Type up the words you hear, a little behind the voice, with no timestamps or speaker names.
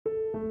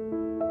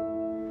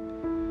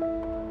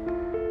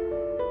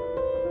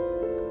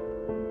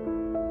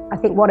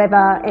think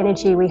whatever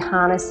energy we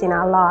harness in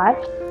our life,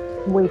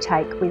 we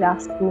take with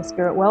us in the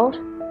spirit world,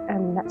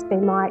 and that's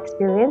been my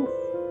experience.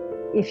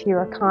 If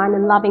you're a kind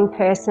and loving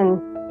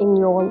person in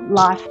your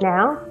life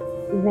now,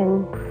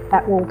 then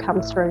that will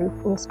come through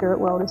in the spirit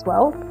world as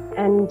well.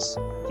 And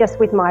just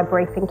with my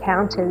brief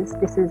encounters,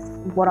 this is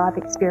what I've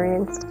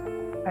experienced.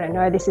 I don't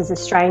know, this is a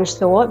strange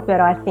thought,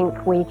 but I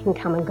think we can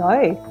come and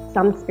go.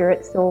 Some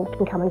spirits all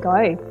can come and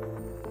go.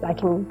 They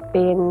can be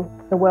in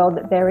the world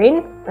that they're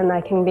in, and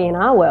they can be in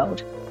our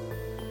world.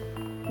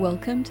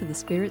 Welcome to the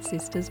Spirit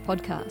Sisters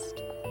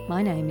podcast.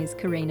 My name is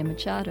Karina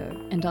Machado,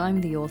 and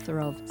I'm the author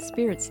of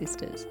Spirit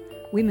Sisters,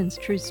 Women's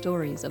True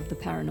Stories of the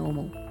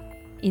Paranormal.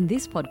 In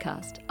this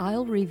podcast,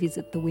 I'll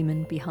revisit the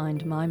women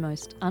behind my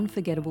most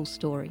unforgettable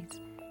stories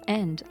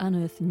and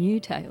unearth new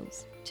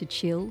tales to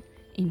chill,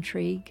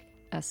 intrigue,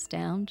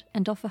 astound,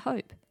 and offer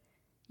hope.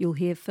 You'll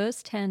hear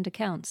first-hand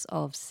accounts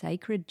of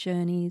sacred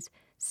journeys,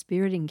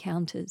 spirit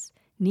encounters,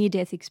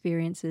 near-death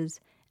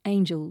experiences,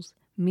 angels,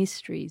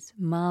 mysteries,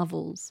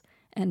 marvels,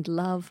 and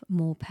love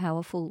more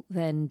powerful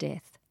than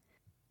death.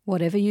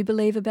 Whatever you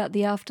believe about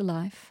the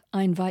afterlife,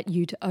 I invite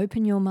you to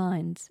open your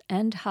minds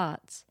and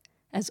hearts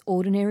as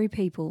ordinary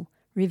people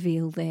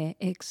reveal their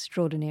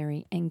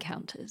extraordinary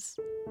encounters.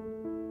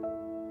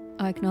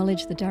 I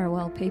acknowledge the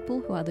Darawal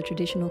people, who are the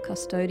traditional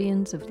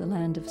custodians of the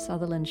land of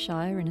Sutherland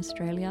Shire in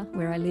Australia,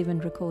 where I live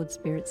and record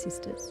Spirit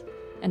Sisters,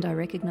 and I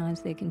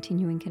recognise their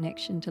continuing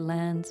connection to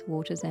lands,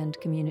 waters and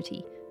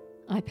community.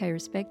 I pay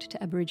respect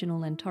to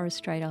Aboriginal and Torres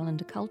Strait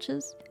Islander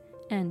cultures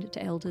and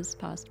to elders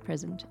past,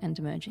 present and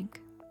emerging.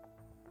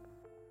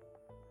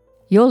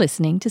 You're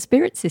listening to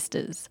Spirit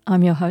Sisters.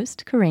 I'm your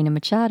host, Karina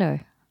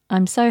Machado.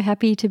 I'm so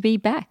happy to be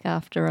back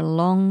after a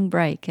long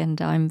break, and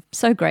I'm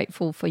so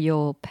grateful for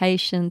your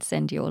patience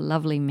and your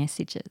lovely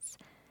messages.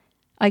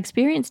 I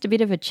experienced a bit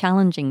of a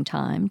challenging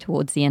time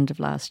towards the end of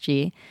last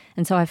year,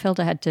 and so I felt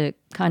I had to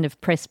kind of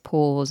press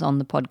pause on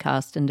the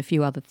podcast and a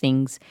few other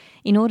things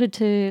in order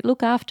to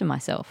look after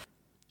myself.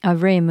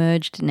 I've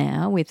re-emerged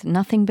now with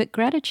nothing but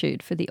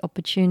gratitude for the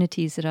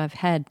opportunities that I've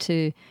had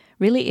to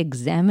really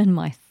examine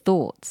my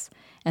thoughts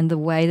and the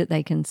way that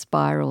they can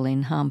spiral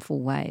in harmful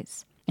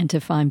ways, and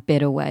to find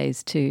better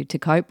ways to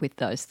cope with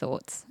those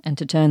thoughts and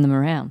to turn them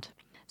around.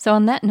 So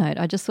on that note,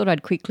 I just thought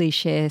I'd quickly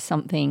share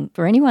something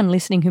for anyone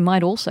listening who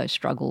might also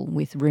struggle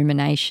with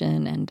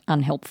rumination and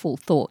unhelpful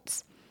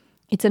thoughts.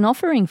 It's an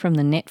offering from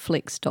the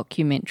Netflix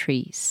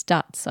documentary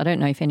Stutz. I don't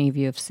know if any of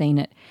you have seen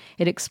it.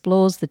 It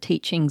explores the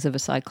teachings of a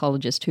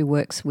psychologist who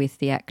works with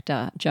the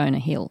actor Jonah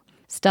Hill.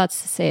 Stutz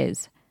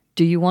says,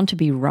 "Do you want to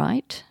be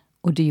right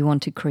or do you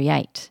want to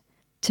create?"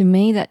 To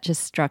me, that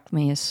just struck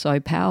me as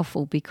so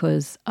powerful,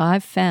 because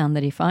I've found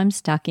that if I'm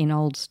stuck in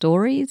old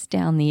stories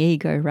down the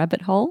ego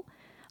rabbit hole,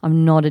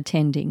 I'm not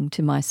attending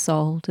to my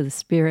soul, to the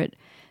spirit,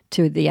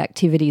 to the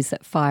activities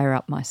that fire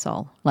up my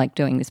soul, like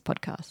doing this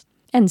podcast.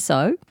 And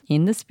so,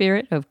 in the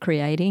spirit of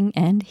creating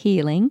and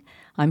healing,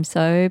 I'm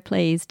so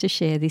pleased to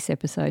share this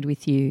episode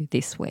with you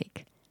this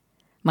week.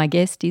 My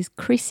guest is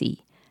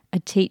Chrissy, a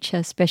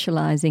teacher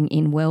specialising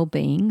in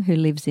well-being who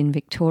lives in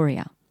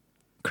Victoria.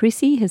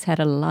 Chrissy has had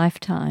a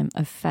lifetime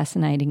of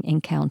fascinating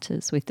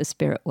encounters with the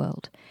spirit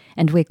world,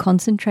 and we're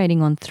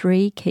concentrating on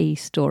 3 key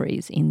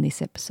stories in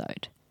this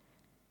episode.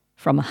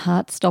 From a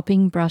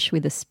heart-stopping brush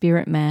with a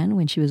spirit man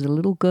when she was a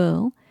little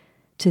girl,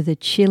 to the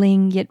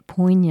chilling yet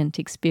poignant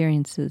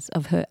experiences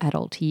of her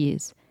adult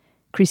years,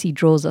 Chrissy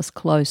draws us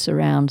close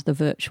around the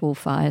virtual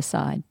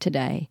fireside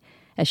today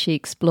as she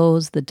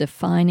explores the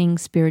defining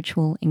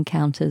spiritual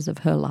encounters of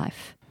her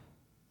life.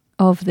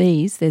 Of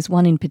these, there's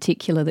one in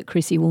particular that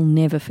Chrissy will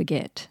never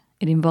forget.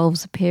 It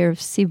involves a pair of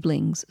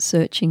siblings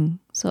searching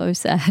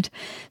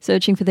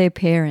for their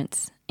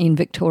parents in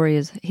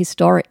Victoria's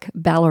historic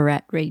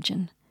Ballarat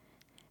region.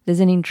 There's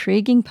an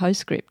intriguing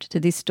postscript to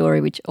this story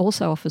which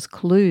also offers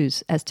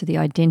clues as to the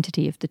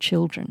identity of the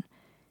children.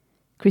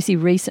 Chrissy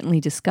recently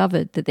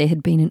discovered that there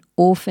had been an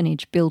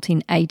orphanage built in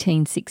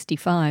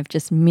 1865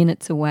 just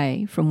minutes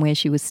away from where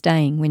she was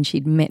staying when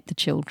she'd met the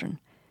children.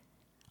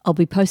 I'll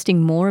be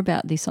posting more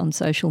about this on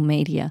social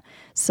media,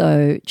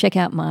 so check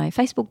out my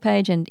Facebook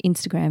page and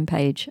Instagram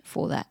page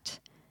for that.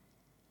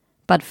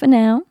 But for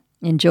now,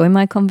 enjoy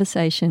my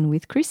conversation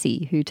with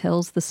Chrissy, who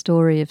tells the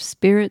story of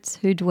spirits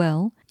who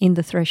dwell in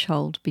the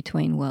threshold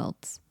between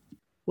worlds.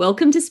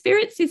 Welcome to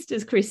Spirit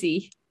Sisters,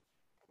 Chrissy.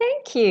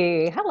 Thank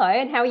you. Hello,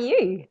 and how are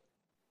you?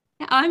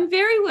 I'm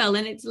very well,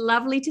 and it's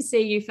lovely to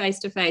see you face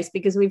to face,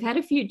 because we've had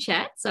a few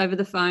chats over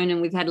the phone and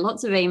we've had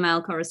lots of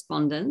email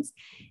correspondence,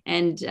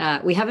 and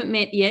we haven't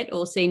met yet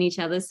or seen each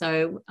other.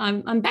 So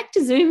I'm back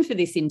to Zoom for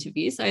this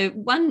interview. So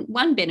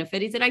one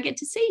benefit is that I get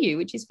to see you,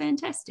 which is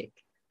fantastic.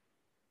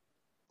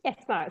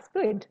 Yes, no, it's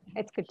good.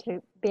 It's good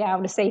to be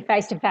able to see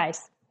face to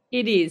face.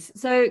 It is.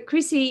 So,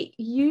 Chrissy,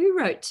 you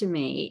wrote to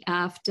me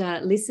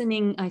after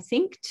listening, I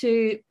think,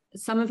 to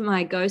some of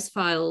my Ghost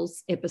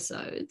Files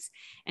episodes,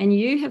 and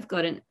you have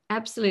got an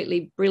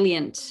absolutely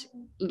brilliant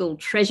little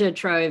treasure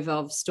trove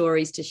of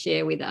stories to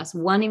share with us,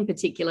 one in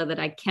particular that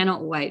I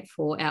cannot wait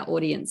for our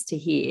audience to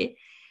hear.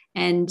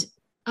 And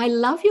I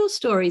love your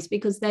stories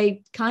because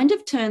they kind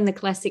of turn the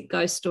classic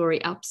ghost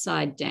story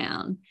upside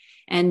down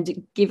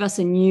and give us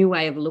a new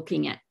way of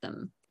looking at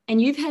them.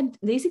 And you've had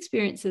these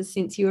experiences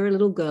since you were a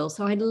little girl.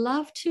 So I'd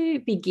love to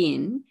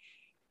begin,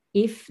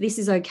 if this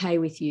is okay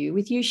with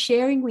you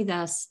sharing with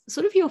us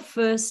sort of your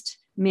first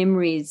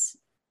memories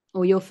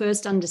or your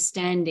first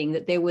understanding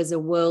that there was a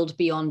world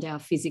beyond our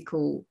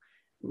physical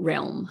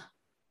realm.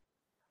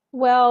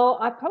 Well,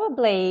 I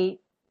probably,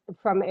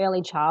 from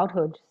early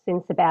childhood,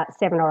 since about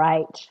 7 or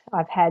 8,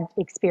 I've had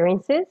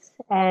experiences.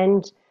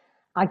 And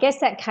I guess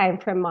that came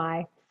from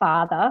my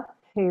father,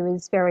 who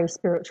was very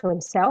spiritual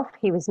himself.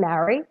 He was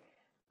Maori.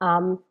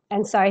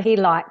 And so he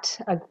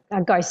liked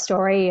a ghost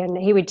story, and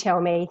he would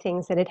tell me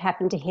things that had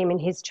happened to him in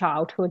his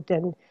childhood.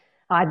 And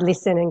I'd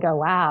listen and go,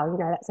 wow,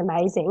 that's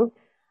amazing.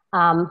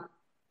 Um,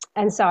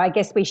 and so I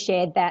guess we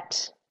shared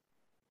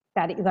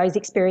those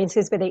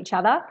experiences with each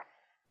other.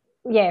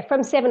 Yeah,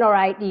 from 7 or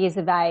 8 years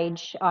of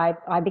age,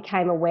 I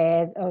became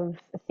aware of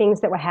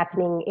things that were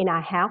happening in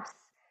our house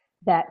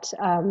that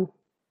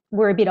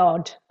were a bit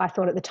odd, I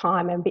thought at the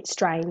time, and a bit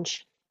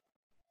strange.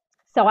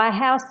 So our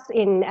house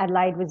in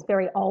Adelaide was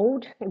very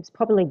old. It was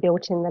probably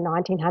built in the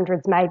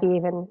 1900s, maybe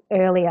even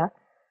earlier.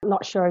 I'm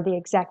not sure of the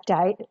exact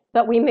date,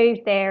 but we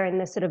moved there in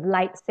the sort of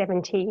late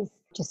 70s,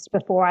 just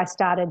before I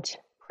started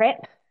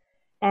prep.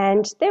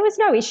 And there was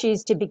no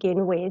issues to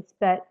begin with,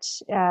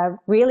 but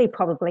really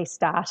probably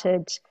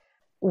started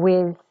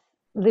with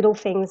little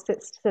things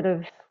that sort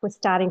of were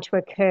starting to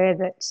occur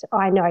that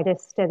I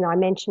noticed and I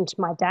mentioned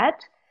to my dad.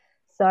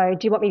 So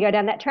do you want me to go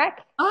down that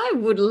track? I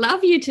would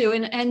love you to.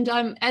 And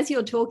as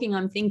you're talking,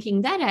 I'm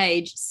thinking that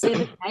age,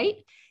 7,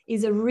 8,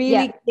 is a really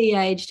Yeah. key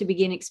age to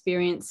begin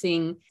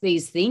experiencing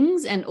these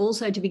things and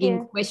also to begin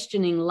Yeah.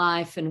 questioning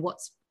life and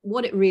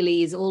what it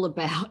really is all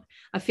about.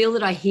 I feel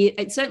that I hear,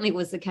 it certainly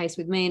was the case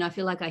with me, and I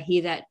feel like I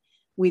hear that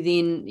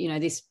within,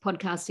 this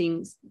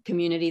podcasting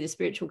community, the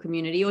spiritual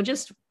community, or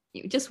just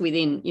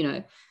within,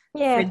 Yeah.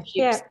 Yeah.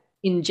 friendships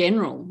in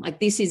general. Like,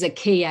 this is a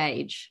key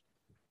age.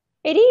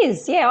 It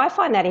is. Yeah, I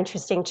find that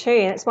interesting too.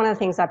 And it's one of the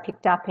things I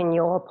picked up in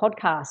your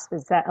podcast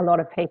was that a lot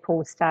of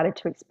people started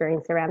to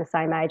experience around the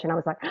same age. And I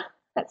was like, "Oh,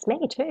 that's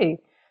me too."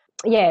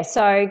 Yeah,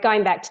 so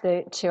going back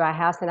to our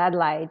house in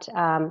Adelaide,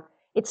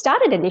 it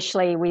started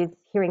initially with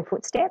hearing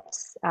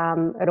footsteps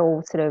at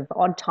all sort of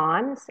odd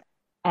times.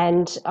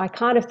 And I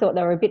kind of thought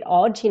they were a bit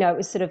odd. It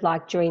was sort of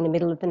like during the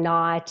middle of the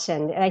night,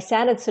 and they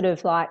sounded sort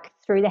of like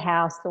through the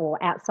house or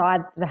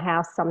outside the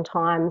house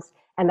sometimes,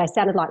 and they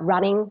sounded like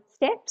running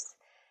steps.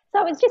 So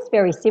it was just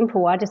very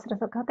simple. I just sort of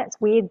thought, God, that's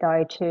weird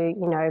though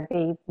to,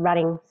 be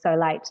running so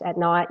late at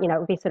night. It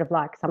would be sort of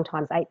like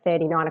sometimes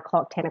 8:30, 9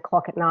 o'clock, 10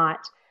 o'clock at night.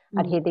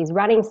 I'd hear these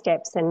running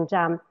steps, and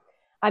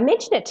I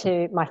mentioned it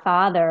to my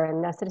father,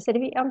 and I sort of said,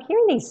 I'm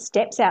hearing these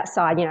steps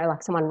outside,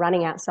 like someone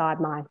running outside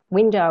my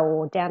window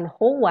or down the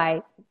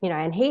hallway,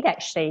 and he'd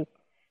actually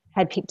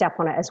had picked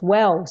up on it as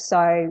well.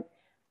 So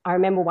I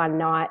remember one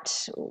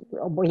night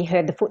we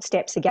heard the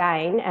footsteps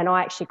again, and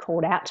I actually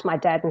called out to my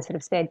dad and sort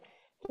of said,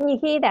 "Can you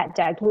hear that,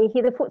 Dad? Can you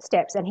hear the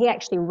footsteps?" And he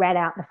actually ran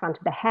out the front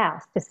of the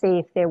house to see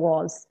if there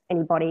was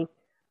anybody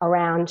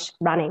around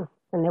running,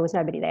 and there was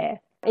nobody there.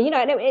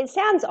 It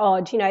sounds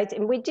odd,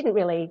 and we didn't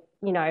really,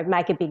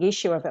 make a big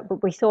issue of it,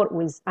 but we thought it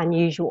was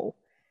unusual.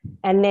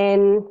 And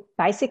then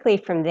basically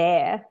from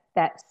there,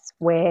 that's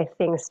where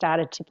things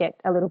started to get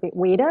a little bit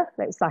weirder.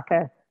 It was like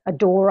a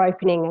door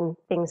opening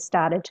and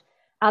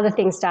other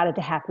things started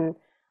to happen.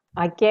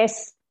 I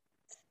guess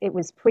it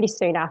was pretty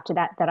soon after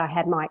that I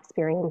had my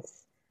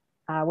experience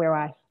where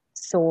I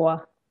saw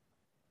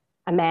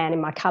a man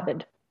in my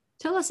cupboard.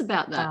 Tell us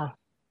about that.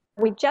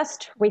 We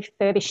just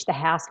refurbished the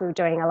house. We were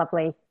doing a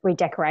lovely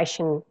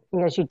redecoration,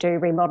 as you do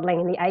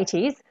remodeling in the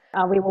 80s.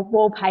 We were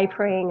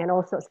wallpapering and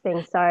all sorts of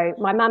things. So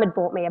my mum had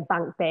bought me a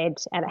bunk bed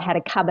and it had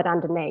a cupboard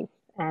underneath,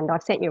 and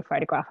I've sent you a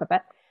photograph of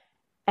it.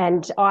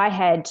 And I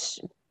had,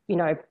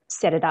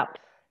 set it up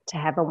to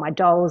have all my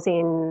dolls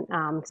in,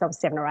 because I was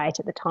 7 or 8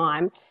 at the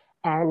time.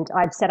 And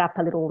I'd set up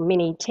a little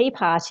mini tea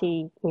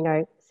party,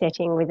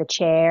 setting with a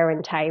chair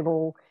and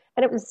table.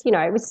 And it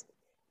was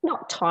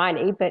not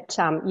tiny, but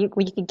you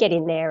could get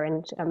in there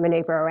and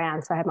maneuver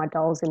around. So I had my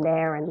dolls in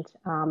there, and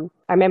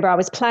I remember I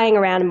was playing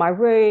around in my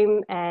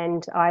room,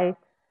 and I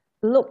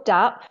looked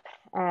up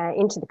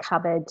into the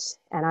cupboard,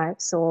 and I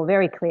saw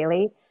very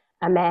clearly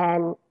a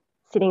man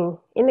sitting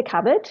in the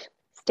cupboard,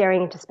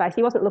 staring into space.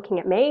 He wasn't looking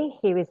at me.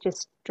 He was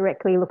just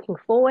directly looking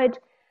forward.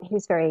 He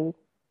was very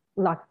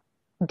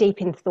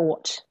deep in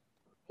thought.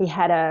 He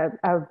had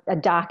a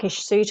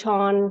darkish suit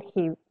on.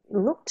 He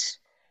looked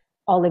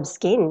olive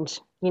skinned,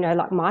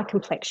 like my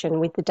complexion,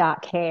 with the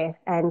dark hair,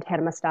 and had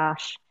a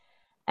moustache.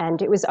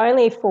 And it was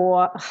only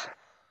for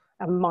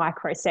a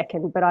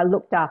microsecond, but I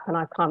looked up and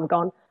I kind of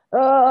gone,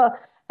 oh,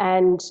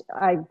 and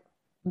I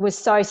was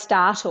so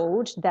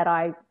startled that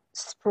I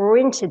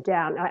sprinted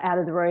down out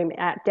of the room,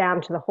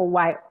 down to the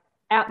hallway,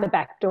 out the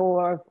back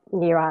door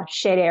near our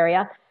shed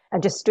area,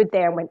 and just stood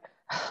there and went,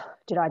 oh,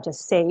 did I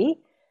just see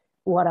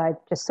what I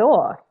just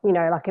saw?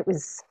 It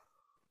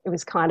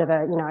was kind of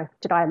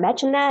did I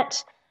imagine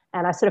that?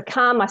 And I sort of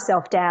calmed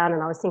myself down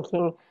and I was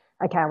thinking,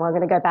 okay, well, I'm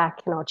going to go back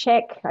and I'll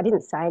check. I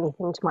didn't say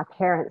anything to my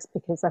parents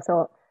because I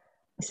thought,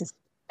 this is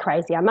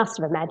crazy. I must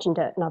have imagined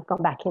it. And I've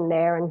gone back in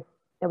there and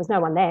there was no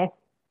one there.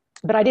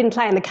 But I didn't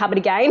play in the cupboard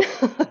again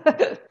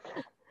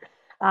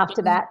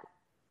after that.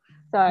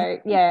 So,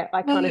 yeah,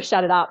 I kind of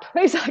shut it up.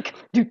 It was like,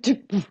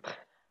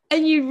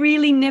 and you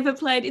really never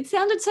played. It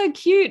sounded so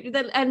cute.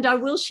 And I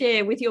will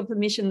share, with your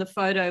permission, the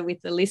photo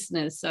with the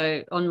listeners,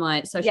 so on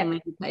my social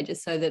media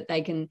pages, so that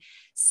they can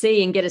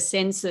see and get a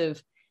sense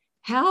of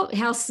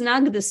how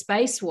snug the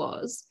space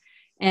was,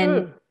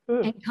 and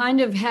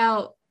kind of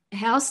how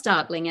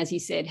startling, as you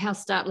said, how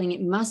startling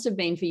it must have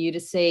been for you to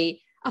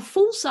see a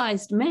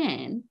full-sized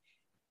man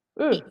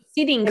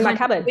sitting in my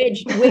cupboard,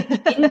 wedged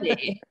in there.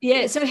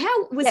 Yeah. So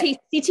how was he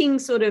sitting,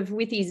 sort of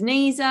with his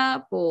knees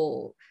up,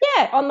 or?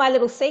 Yeah, on my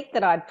little seat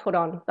that I'd put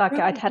on. Like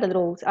I'd had a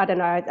little, I don't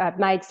know, I'd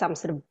made some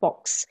sort of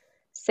box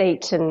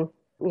seat and,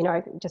 you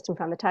know, just in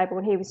front of the table,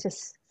 and he was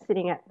just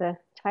sitting at the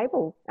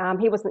table.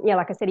 He wasn't,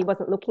 like I said, he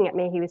wasn't looking at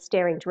me. He was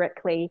staring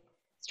directly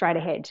straight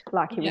ahead,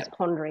 like he was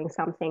pondering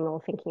something or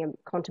thinking and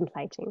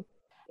contemplating.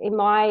 In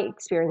my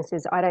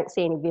experiences, I don't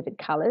see any vivid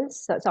colours,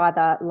 so it's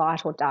either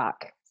light or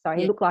dark. So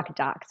he looked like a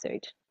dark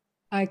suit.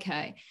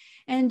 Okay.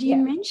 And you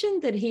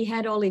mentioned that he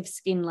had olive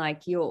skin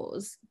like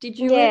yours. Did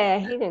you? Yeah,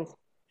 he did.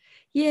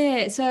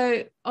 Yeah.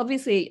 So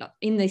obviously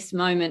in this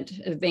moment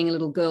of being a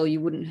little girl,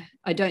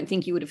 I don't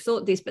think you would have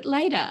thought this, but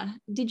later,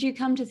 did you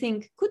come to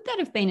think, could that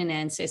have been an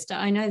ancestor?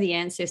 I know the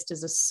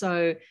ancestors are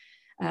so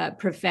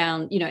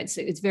profound. You know,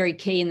 it's very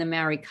key in the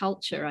Maori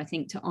culture, I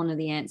think, to honour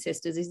the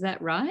ancestors. Is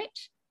that right?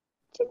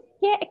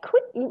 Yeah, it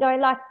could, you know,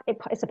 like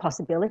it's a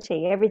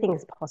possibility. Everything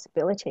is a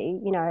possibility.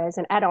 You know, as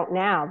an adult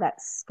now,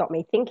 that's got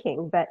me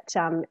thinking. But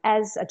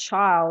as a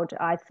child,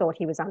 I thought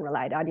he was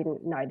unrelated. I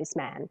didn't know this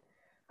man.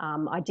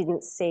 I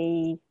didn't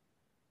see,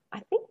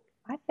 I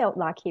felt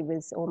like he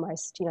was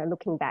almost, you know,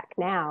 looking back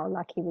now,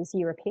 like he was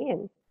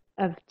European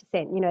of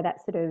descent, you know,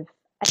 that sort of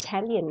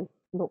Italian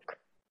look,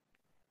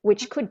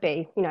 which could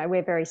be, you know,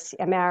 Maoris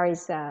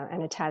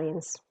and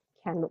Italians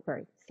can look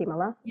very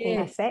similar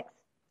in aspects.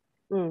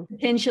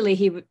 Potentially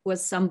he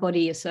was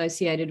somebody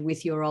associated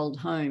with your old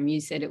home.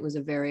 You said it was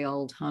a very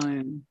old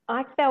home.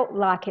 I felt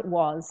like it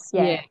was,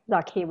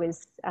 like he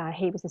was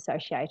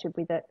associated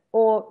with it.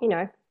 Or, you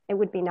know, it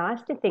would be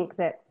nice to think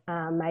that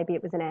maybe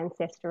it was an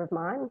ancestor of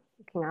mine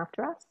looking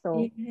after us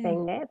or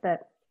being there.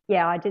 But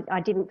yeah,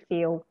 I didn't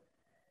feel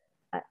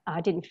at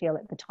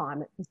the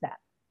time it was that.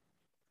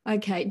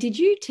 Okay. Did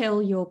you tell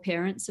your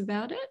parents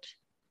about it?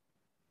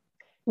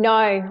 No,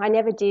 I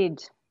never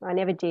did. I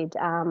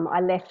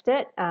left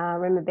it. I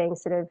remember being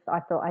I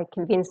thought I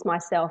convinced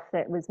myself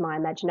that it was my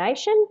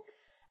imagination.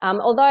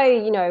 Although,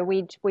 you know,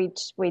 we'd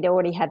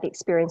already had the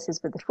experiences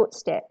with the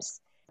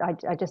footsteps.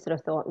 I just sort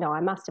of thought, no, I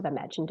must have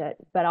imagined it.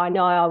 But I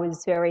know I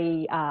was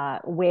very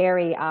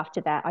wary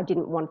after that. I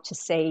didn't want to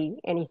see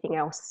anything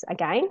else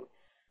again.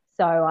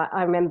 So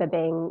I remember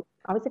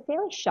I was a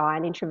fairly shy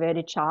and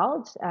introverted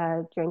child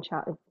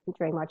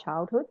during my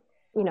childhood.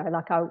 You know,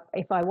 like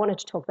if I wanted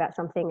to talk about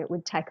something, it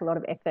would take a lot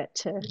of effort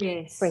to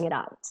bring it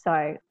up.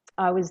 So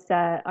I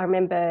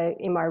remember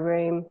in my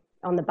room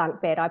on the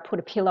bunk bed, I put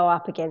a pillow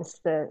up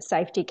against the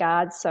safety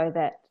guards so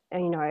that,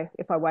 you know,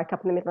 if I woke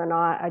up in the middle of the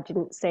night, I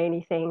didn't see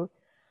anything.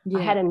 Yeah.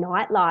 I had a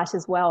night light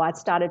as well. I'd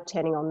started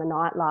turning on the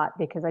night light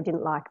because I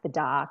didn't like the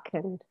dark,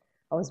 and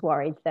I was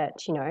worried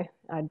that, you know,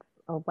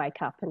 I'll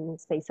wake up and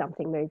see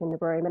something move in the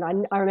room.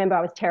 And I remember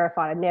I was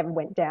terrified. I never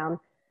went down.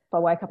 If I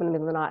woke up in the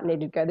middle of the night and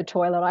needed to go to the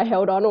toilet, I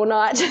held on all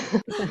night,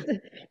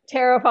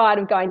 terrified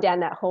of going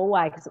down that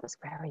hallway because it was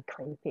very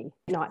creepy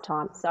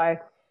nighttime. So,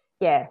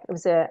 yeah, it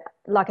was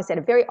like I said,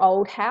 a very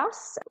old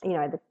house. You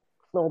know, the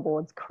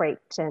floorboards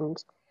creaked,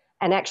 and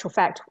actual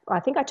fact, I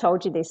think I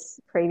told you this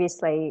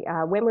previously,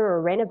 when we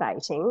were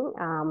renovating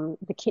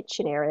the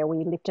kitchen area,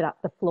 we lifted up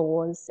the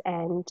floors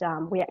and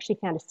we actually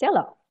found a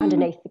cellar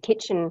underneath the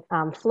kitchen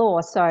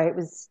floor. So it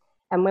was,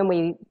 and when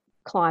we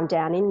climbed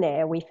down in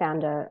there, we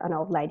found an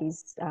old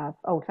lady's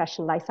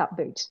old-fashioned lace-up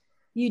boot.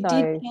 You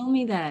did tell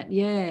me that,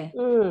 yeah.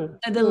 So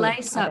the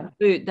lace-up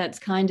boot, that's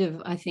kind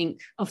of, I think,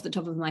 off the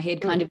top of my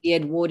head, kind of the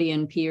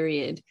Edwardian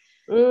period.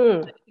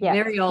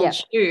 Very old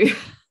shoe.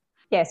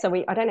 Yeah, so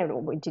I don't know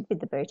what we did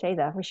with the boot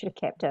either. We should have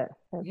kept it.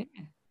 Yeah,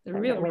 the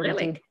real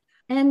relic.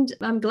 And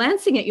I'm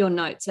glancing at your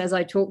notes as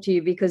I talk to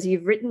you because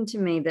you've written to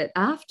me that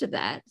after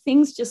that,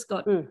 things just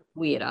got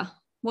weirder.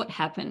 What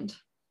happened?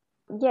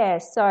 Yeah,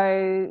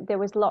 so there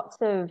was lots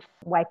of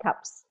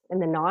wake-ups in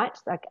the night.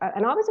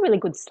 And I was a really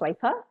good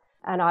sleeper.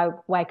 And I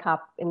wake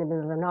up in the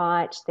middle of the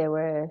night. There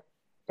were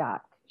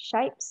dark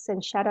shapes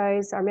and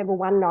shadows. I remember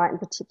one night in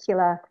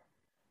particular,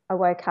 I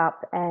woke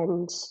up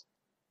and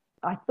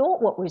I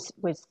thought what was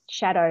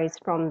shadows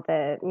from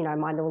the, you know,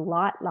 my little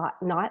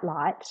night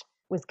light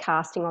was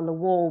casting on the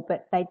wall,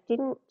 but they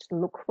didn't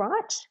look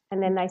right.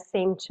 And then they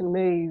seemed to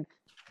move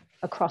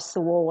across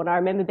the wall. And I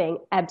remember being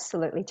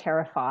absolutely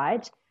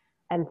terrified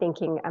and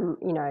thinking,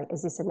 you know,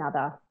 is this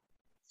another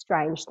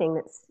strange thing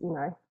that's, you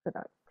know,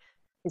 that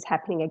is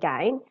happening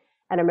again?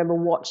 And I remember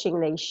watching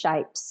these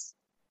shapes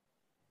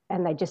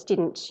and they just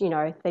didn't,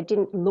 they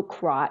didn't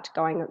look right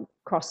going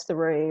across the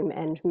room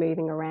and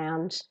moving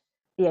around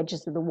the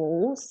edges of the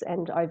walls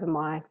and over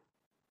my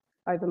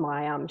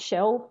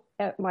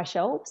my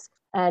shelves.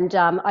 And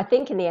I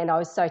think in the end I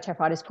was so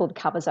terrified, I just pulled the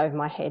covers over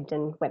my head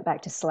and went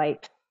back to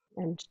sleep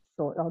and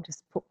thought I'll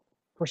just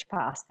push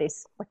past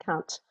this.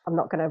 I'm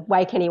not going to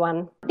wake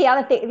anyone. The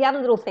other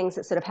little things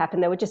that sort of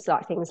happened, there were just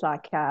like things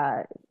like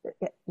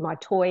my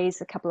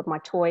toys. A couple of my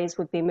toys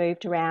would be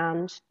moved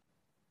around.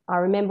 I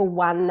remember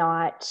one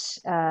night,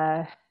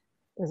 it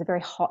was a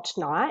very hot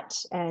night,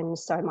 and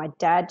so my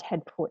dad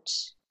had put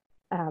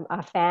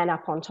a fan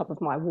up on top of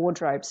my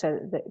wardrobe so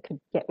that it could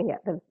get me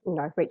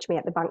reach me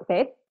at the bunk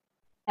bed.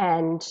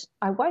 And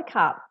I woke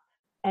up,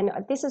 and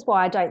this is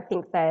why I don't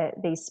think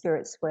that these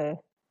spirits were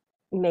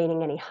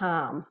meaning any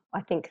harm.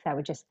 I think they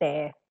were just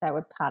there. They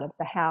were part of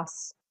the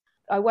house.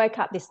 I woke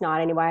up this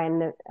night anyway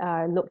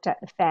and looked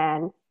at the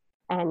fan,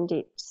 and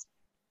it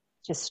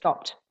just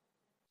stopped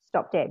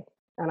dead.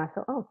 And I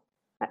thought, oh,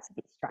 that's a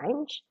bit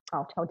strange.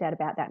 I'll tell Dad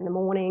about that in the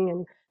morning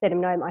and let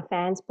him know my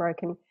fan's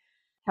broken.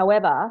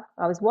 However,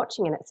 I was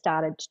watching and it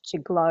started to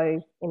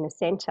glow in the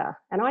centre.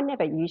 And I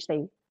never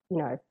usually,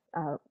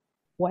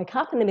 woke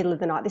up in the middle of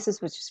the night. This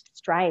was just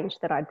strange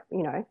that I'd,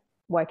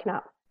 woken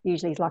up.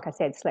 Usually, like I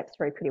said, slept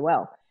through pretty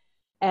well.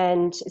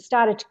 And it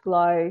started to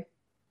glow,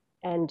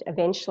 and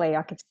eventually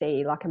I could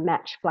see like a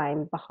match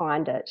flame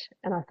behind it.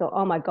 And I thought,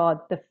 oh my God,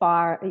 the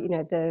fire,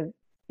 the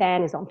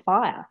fan is on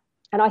fire.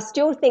 And I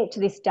still think to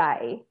this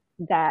day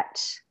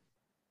that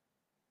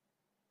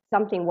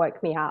something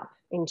woke me up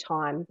in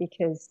time,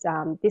 because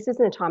this is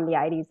in the time of the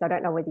 80s. I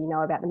don't know whether you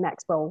know about the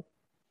Maxwell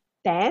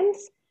fans.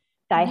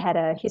 They had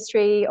a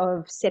history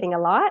of setting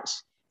alight.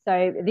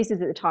 So this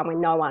is at the time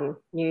when no one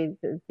knew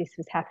that this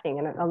was happening,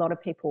 and a lot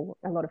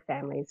of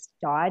families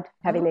died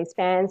having these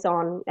fans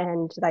on,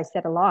 and they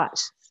set alight.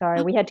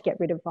 So we had to get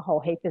rid of a whole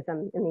heap of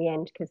them in the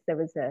end, because there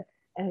was a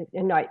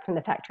note from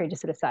the factory to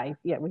sort of say,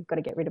 yeah, we've got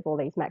to get rid of all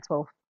these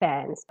Maxwell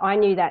fans. I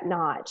knew that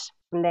night.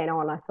 From then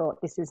on, I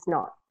thought, this is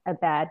not a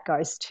bad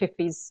ghost if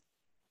he's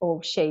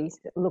or she's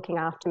looking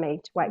after me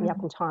to wake me up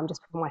in time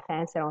just before my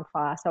fan set on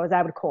fire. So I was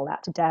able to call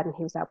out to Dad, and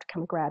he was able to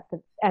come grab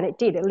them. And it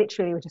did. It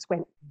literally just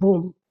went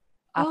boom,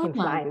 up in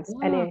flames.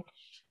 God. And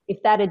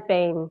if that had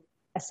been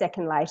a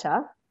second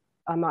later,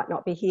 I might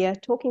not be here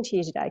talking to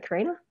you today,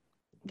 Karina.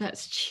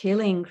 That's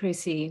chilling,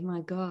 Chrissy. My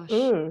gosh.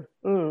 So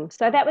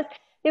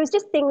there was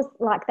just things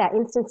like that,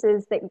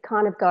 instances that you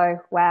kind of go,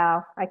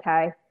 wow,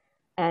 okay.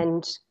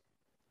 And,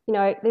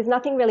 there's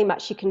nothing really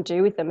much you can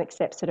do with them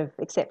except sort of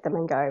accept them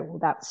and go, well,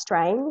 that's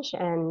strange.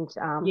 And,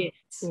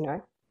 yes.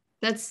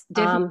 That's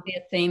definitely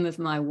a theme of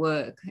my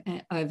work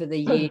over the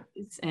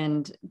years,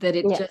 and that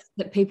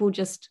that people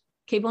just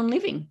keep on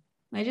living.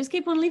 They just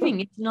keep on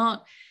living. It's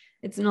not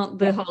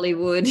the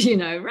Hollywood,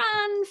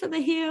 run for the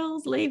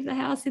hills, leave the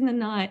house in the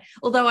night.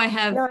 Although I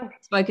have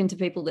spoken to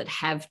people that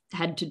have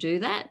had to do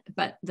that,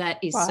 but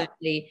that is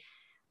certainly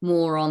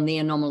more on the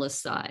anomalous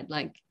side.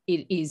 Like,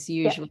 it is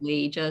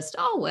usually just,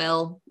 oh,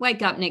 well,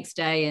 wake up next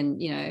day and,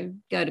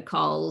 go to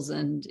Coles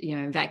and,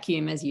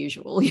 vacuum as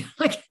usual,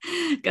 like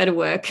go to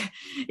work.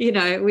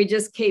 We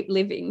just keep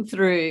living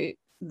through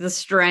the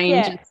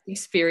strangest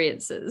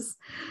experiences.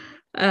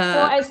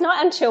 Well, it's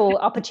not until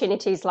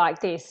opportunities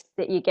like this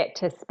that you get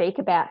to speak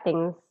about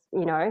things,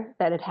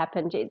 that had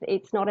happened.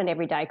 It's not an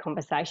everyday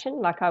conversation.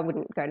 Like, I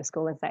wouldn't go to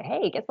school and say,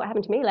 hey, guess what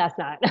happened to me last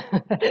night?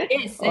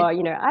 Yes. Or,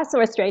 I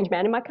saw a strange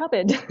man in my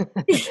cupboard.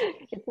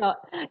 It's not,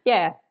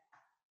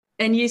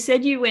 And you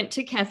said you went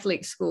to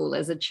Catholic school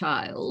as a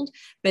child,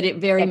 but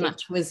it very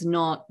much was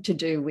not to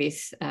do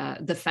with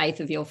the faith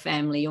of your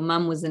family. Your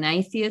mum was an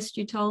atheist,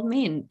 you told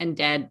me, and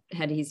Dad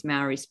had his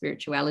Maori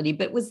spirituality.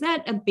 But was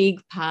that a big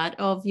part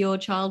of your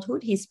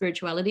childhood, his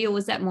spirituality, or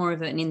was that more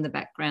of an in the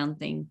background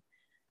thing?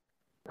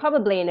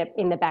 Probably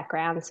in the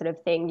background sort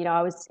of thing.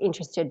 I was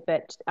interested,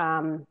 but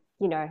and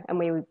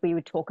we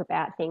would talk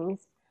about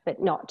things,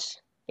 but not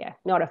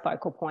a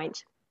focal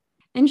point.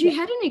 And you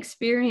had an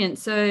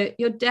experience. So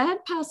your dad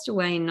passed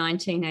away in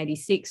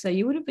 1986, so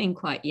you would have been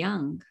quite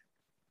young.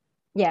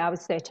 Yeah, I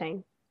was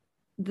 13.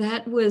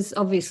 That was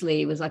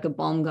obviously, it was like a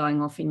bomb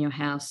going off in your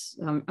house.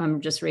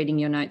 I'm just reading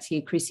your notes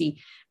here,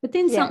 Chrissy. But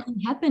then something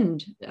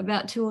happened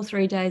about 2 or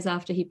 3 days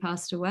after he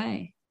passed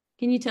away.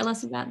 Can you tell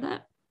us about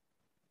that?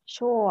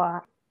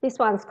 Sure. This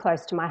one's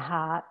close to my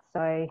heart.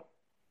 So,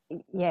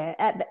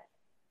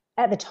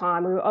 at the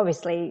time, we were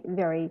obviously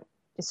very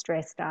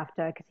distressed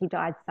after, because he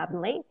died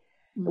suddenly.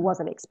 It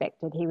wasn't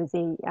expected. He was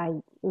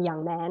a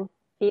young man,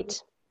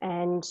 fit,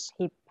 and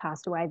he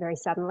passed away very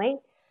suddenly.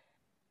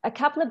 A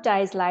couple of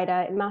days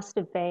later, it must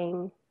have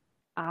been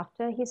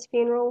after his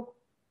funeral,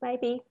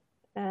 maybe,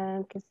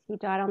 because he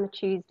died on the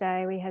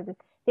Tuesday.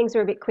 Things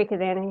were a bit quicker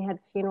then, and he had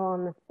the funeral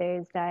on the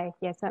Thursday.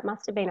 Yeah, so it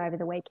must have been over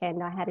the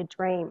weekend. I had a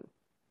dream,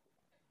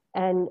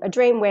 and a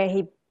dream where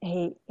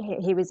he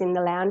was in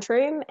the lounge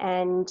room,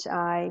 and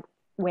I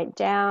went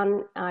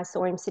down. I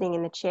saw him sitting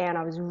in the chair, and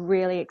I was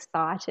really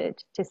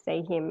excited to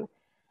see him.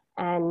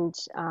 And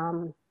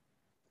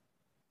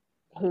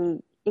he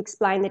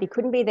explained that he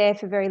couldn't be there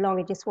for very long.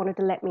 He just wanted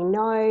to let me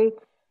know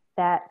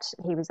that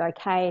he was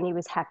okay and he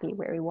was happy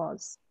where he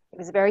was. It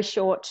was a very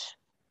short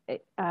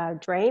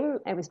dream.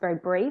 It was very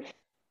brief,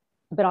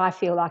 but I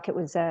feel like it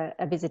was a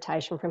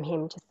visitation from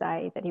him to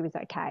say that he was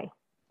okay.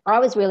 I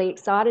was really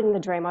excited in the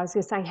dream. I was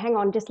just saying, hang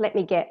on, just let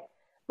me get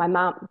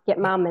mum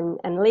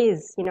and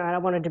Liz, and I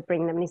wanted to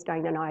bring them. And he's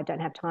going, no, I don't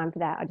have time for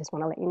that. I just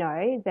want to let you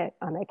know that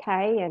I'm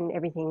okay and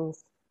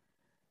everything's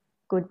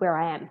good where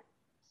I am.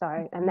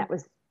 So, and that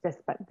was just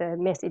the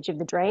message of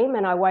the dream.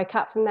 And I woke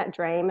up from that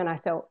dream and I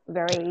felt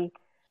very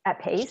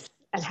at peace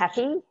and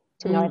happy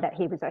to know that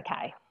he was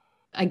okay.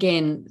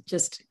 Again,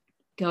 just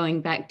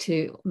going back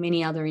to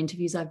many other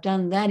interviews I've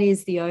done, that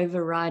is the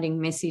overriding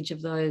message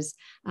of those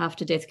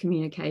after-death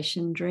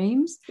communication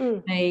dreams.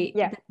 They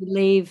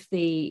leave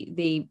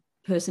the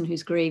person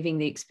who's grieving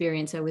the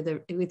experiencer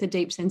with a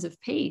deep sense of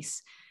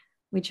peace,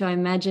 which I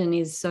imagine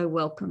is so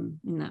welcome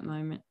in that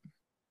moment.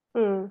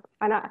 And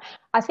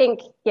I think,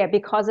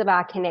 because of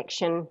our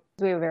connection,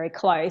 we were very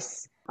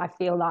close. I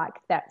feel like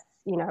that's,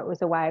 it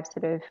was a way of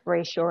sort of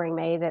reassuring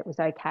me that it was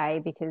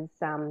okay, because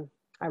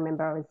I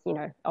remember I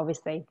was,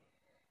 obviously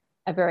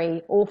a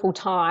very awful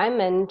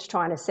time and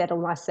trying to settle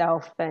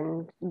myself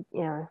and,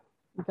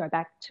 go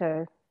back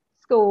to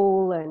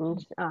school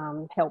and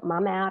help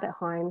mum out at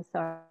home.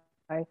 So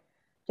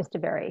just a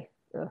very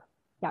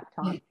yuck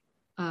time.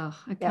 Oh,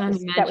 I can't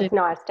imagine. That was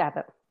nice to have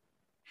it.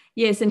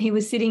 Yes, and he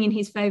was sitting in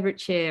his favourite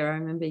chair, I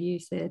remember you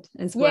said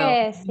as well.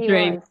 Yes, he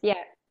was. Yeah,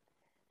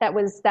 that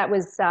was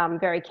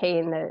very key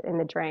in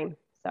the dream.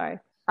 So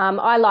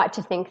I like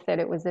to think that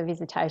it was a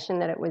visitation,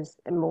 that it was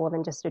more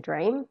than just a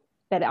dream.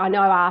 But I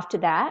know after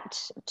that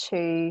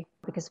too,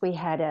 because we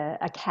had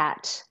a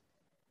cat,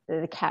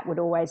 the cat would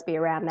always be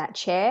around that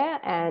chair,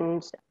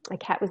 and the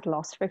cat was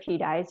lost for a few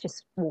days,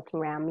 just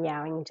walking around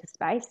meowing into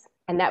space.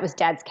 And that was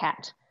Dad's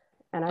cat.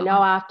 And I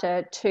know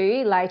after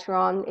two, later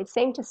on, it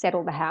seemed to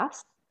settle the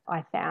house.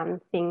 I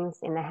found things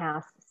in the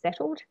house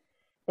settled.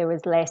 There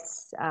was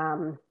less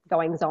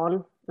goings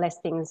on, less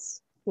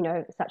things,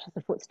 such as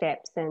the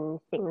footsteps and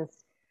things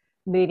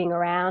moving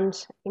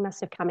around. He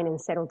must have come in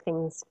and settled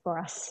things for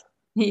us.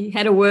 He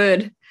had a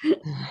word.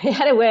 He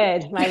had a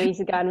word. Maybe he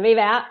should go and move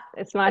out.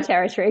 It's my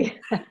territory.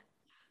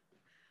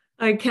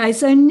 Okay,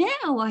 so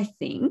now I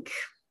think,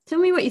 tell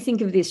me what you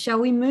think of this. Shall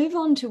we move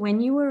on to when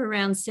you were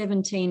around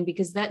 17?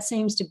 Because that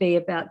seems to be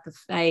about the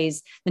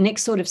phase, the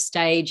next sort of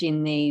stage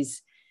in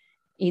these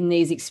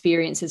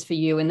experiences for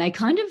you, and they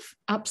kind of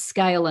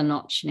upscale a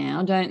notch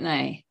now, don't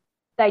they?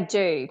 They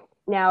do.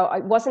 Now, I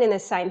wasn't in the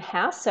same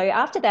house. So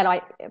after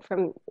that,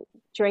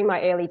 during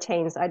my early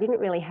teens, I didn't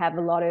really have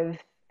a lot of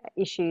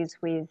issues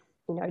with,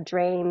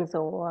 dreams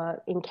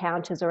or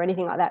encounters or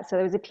anything like that. So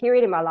there was a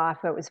period in my life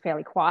where it was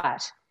fairly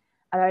quiet.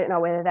 I don't know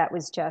whether that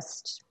was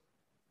just,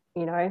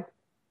 a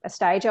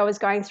stage I was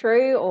going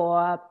through,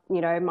 or,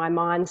 my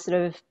mind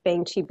sort of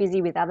being too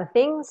busy with other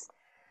things.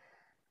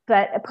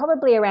 But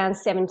probably around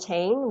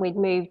 17, we'd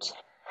moved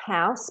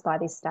house by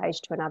this stage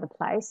to another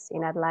place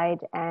in Adelaide,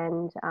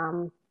 and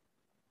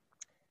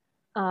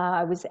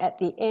I was at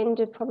the end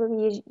of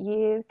probably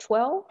year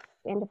 12,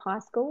 end of high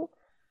school,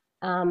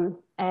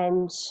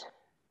 and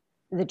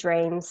the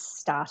dreams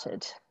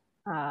started.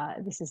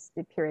 This is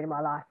the period of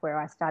my life where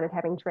I started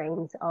having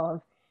dreams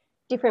of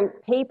different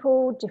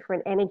people,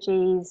 different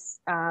energies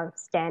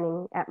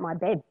standing at my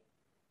bed.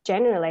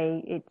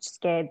 Generally, it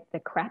scared the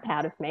crap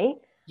out of me.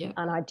 Yeah.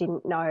 And I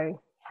didn't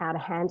know how to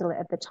handle it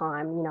at the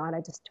time, and I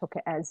just took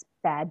it as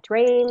bad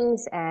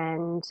dreams.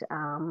 And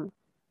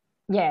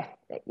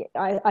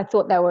I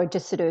thought they were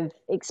just sort of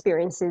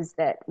experiences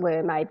that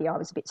were, maybe I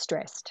was a bit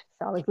stressed.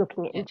 So I was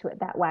looking into it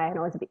that way, and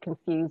I was a bit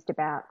confused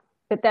about.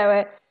 But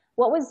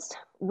what was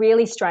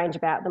really strange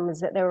about them was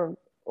that they were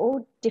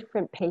all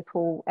different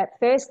people at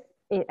first.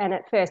 And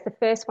at first, the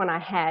first one I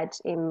had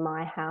in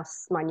my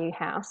house, my new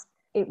house,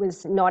 it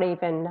was not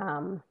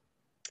even.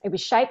 It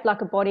was shaped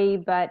like a body,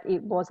 but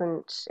it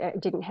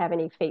didn't have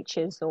any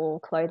features or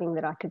clothing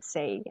that I could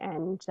see.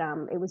 And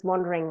it was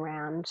wandering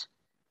around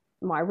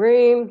my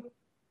room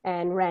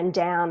and ran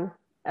down,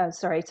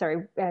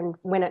 and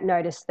when it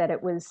noticed that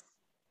it was,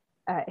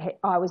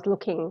 I was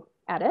looking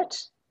at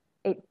it,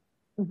 it,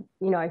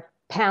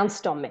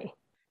 pounced on me.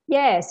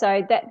 Yeah,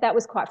 so that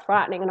was quite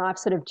frightening. And I've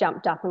sort of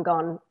jumped up and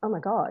gone, oh my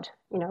God,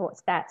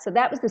 what's that? So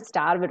that was the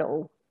start of it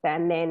all.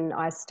 And then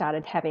I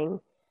started having,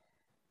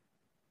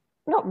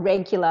 not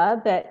regular,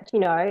 but,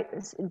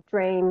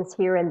 dreams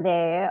here and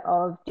there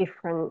of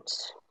different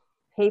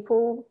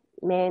people,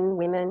 men,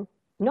 women,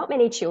 not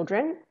many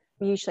children,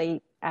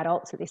 usually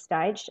adults at this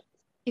stage.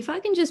 If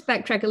I can just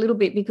backtrack a little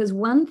bit, because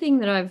one thing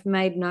that I've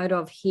made note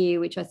of here,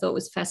 which I thought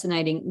was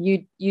fascinating,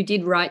 you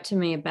did write to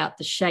me about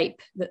the shape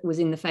that was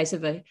in the face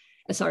of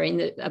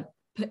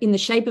in the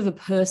shape of a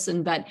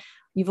person, but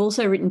you've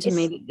also written to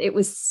me that it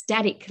was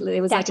static.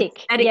 There was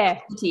static, like a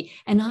static quality.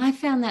 And I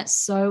found that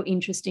so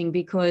interesting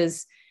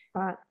because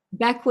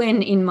back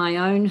when in my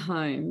own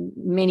home,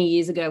 many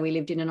years ago, we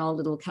lived in an old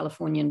little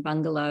Californian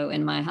bungalow,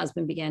 and my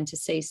husband began to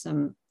see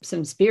some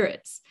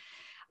spirits.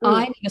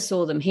 I never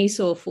saw them. He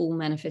saw full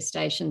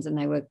manifestations, and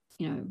they were,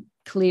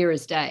 clear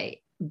as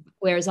day.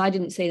 whereas I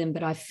didn't see them,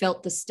 but I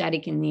felt the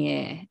static in the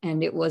air.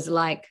 And it was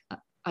like,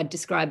 I'd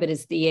describe it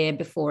as the air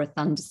before a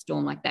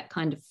thunderstorm, like that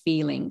kind of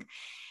feeling.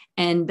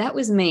 And that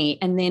was me.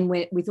 And then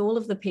with all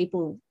of the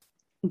people,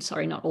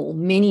 sorry, not all,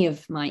 many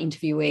of my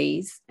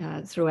interviewees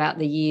throughout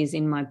the years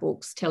in my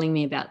books telling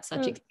me about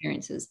such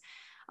experiences,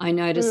 I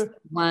noticed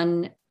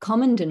one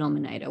common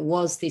denominator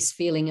was this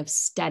feeling of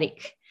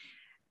static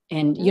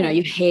and, you know,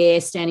 your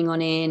hair standing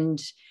on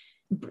end,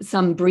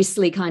 some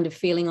bristly kind of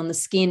feeling on the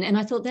skin. And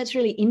I thought that's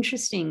really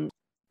interesting.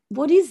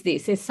 What is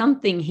this? There's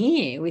something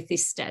here with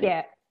this static.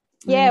 Yeah.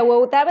 Yeah,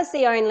 well, that was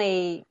the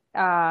only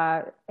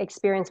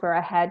experience where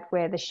I had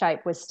where the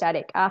shape was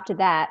static. After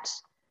that,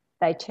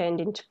 they turned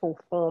into full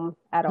form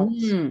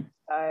adults.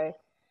 So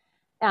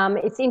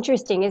it's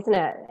interesting, isn't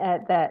it,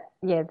 that,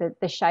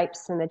 the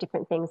shapes and the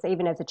different things,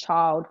 even as a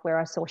child, where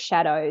I saw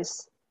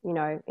shadows, you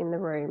know, in the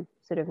room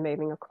sort of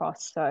moving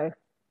across. So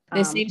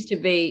there seems to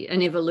be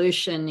an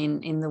evolution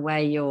in the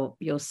way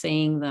you're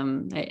seeing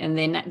them. And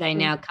then they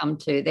now come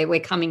to, we're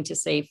coming to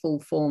see full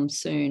form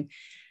soon.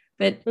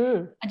 But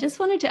I just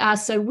wanted to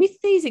ask, so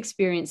with these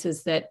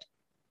experiences that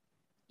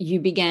you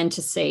began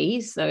to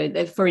see, so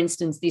that, for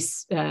instance,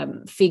 this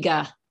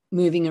figure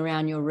moving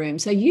around your room,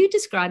 so you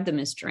described them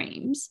as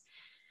dreams,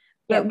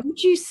 but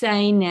would you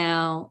say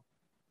now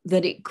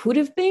that it could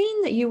have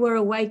been that you were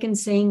awake and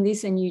seeing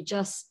this and you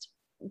just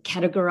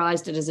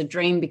categorized it as a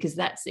dream because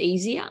that's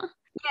easier?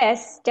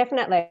 Yes,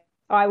 definitely.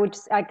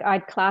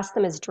 I'd class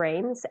them as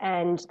dreams,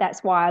 and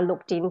that's why I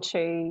looked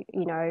into,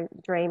 you know,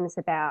 dreams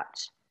about,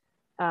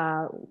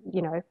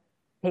 you know,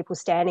 people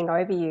standing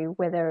over you,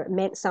 whether it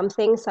meant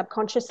something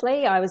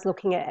subconsciously. I was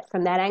looking at it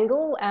from that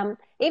angle,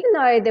 even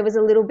though there was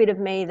a little bit of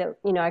me that,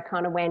 you know,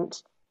 kind of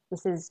went,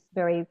 this is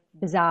very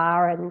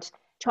bizarre, and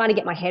trying to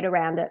get my head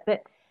around it.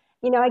 But,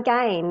 you know,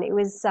 again, it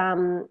was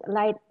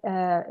early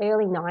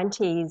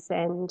 90s,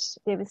 and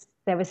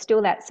there was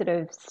still that sort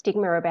of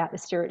stigma about the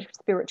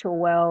spiritual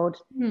world.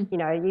 You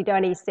know, you'd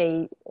only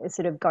see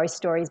sort of ghost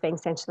stories being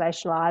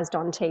sensationalized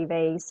on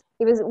TVs.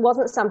 It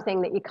wasn't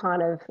something that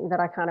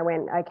I kind of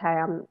went, okay,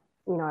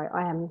 you know,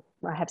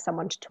 I have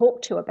someone to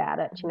talk to about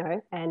it, you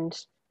know, and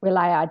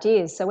relay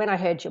ideas. So when I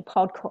heard your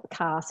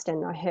podcast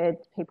and I heard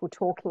people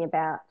talking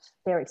about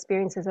their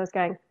experiences, I was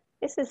going,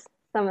 this is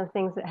some of the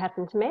things that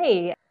happened to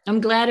me.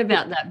 I'm glad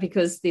about that,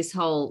 because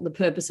the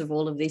purpose of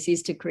all of this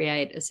is to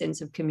create a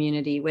sense of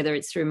community, whether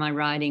it's through my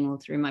writing or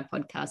through my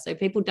podcast, so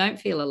people don't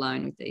feel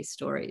alone with these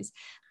stories.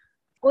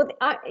 Well,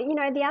 you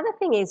know, the other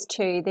thing is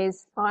too,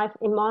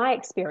 in my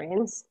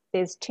experience,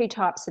 there's two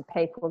types of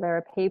people. There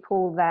are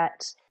people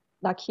that,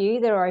 like you,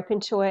 that are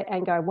open to it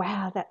and go,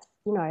 wow, that's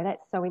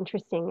so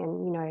interesting.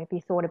 And, you know, have you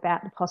thought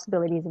about the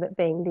possibilities of it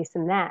being this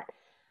and that?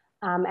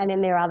 And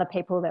then there are other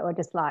people that were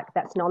just like,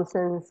 that's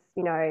nonsense,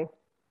 you know,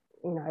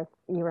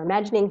 you're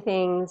imagining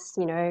things,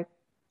 you know.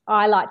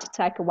 I like to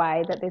take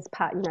away that there's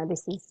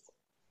this is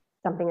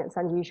something that's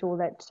unusual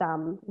that's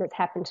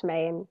happened to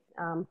me, and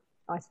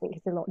I think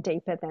it's a lot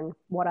deeper than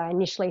what I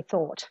initially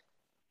thought.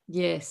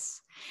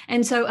 Yes.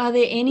 And so are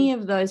there any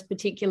of those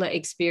particular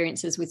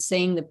experiences with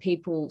seeing the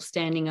people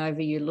standing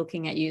over you,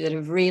 looking at you, that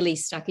have really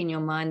stuck in your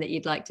mind that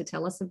you'd like to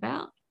tell us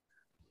about?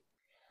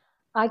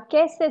 I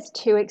guess there's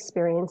two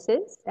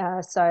experiences.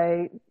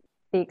 So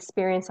the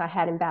experience I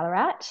had in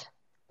Ballarat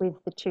with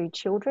the two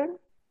children,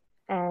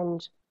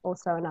 and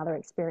also another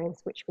experience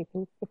which we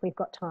can, if we've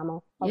got time,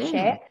 I'll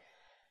share.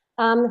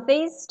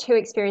 These two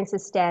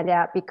experiences stand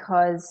out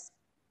because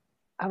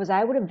I was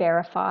able to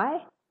verify.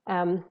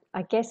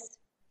 I guess,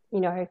 you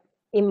know,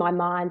 in my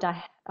mind,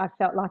 I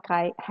felt like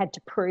I had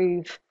to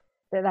prove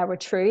that they were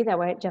true. They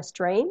weren't just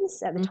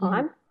dreams at the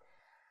time.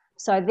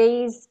 So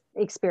these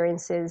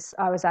experiences,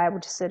 I was able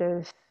to sort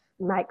of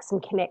make some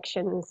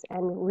connections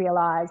and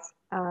realise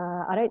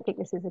I don't think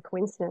this is a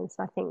coincidence.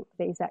 I think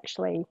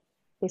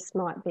this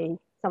might be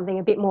something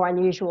a bit more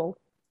unusual.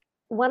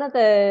 One of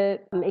the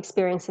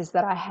experiences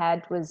that I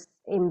had was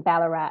in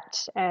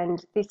Ballarat,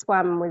 and this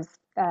one was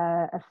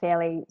a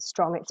fairly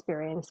strong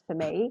experience for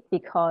me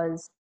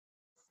because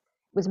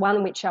it was one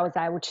in which I was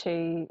able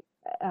to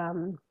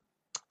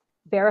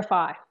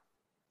verify,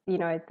 you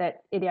know,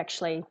 that it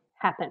actually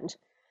happened.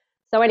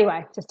 So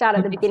anyway, to start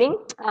at the beginning,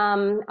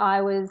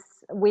 I was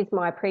with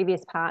my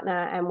previous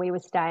partner, and we were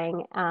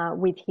staying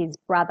with his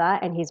brother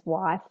and his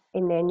wife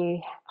in their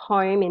new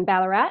home in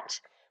Ballarat,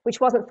 which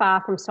wasn't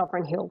far from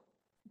Sovereign Hill.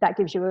 That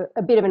gives you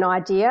a bit of an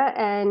idea.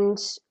 And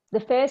the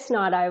first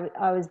night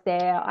I was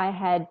there, I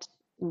had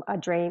a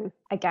dream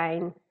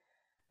again,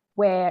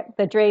 where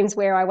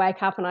I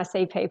wake up and I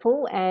see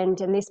people. And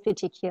in this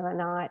particular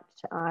night,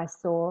 I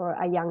saw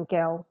a young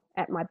girl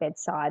at my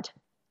bedside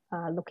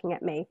looking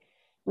at me.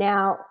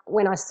 Now,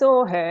 when I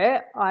saw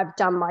her, I've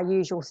done my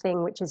usual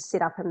thing, which is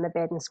sit up in the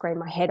bed and scream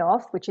my head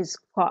off, which is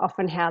quite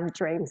often how the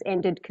dreams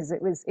ended, because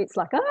it's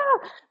like, oh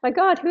my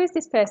God, who is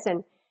this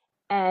person?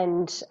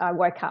 And I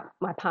woke up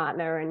my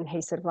partner, and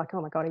he's sort of like,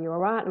 oh my God, are you all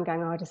right? I'm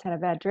going, oh, I just had a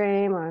bad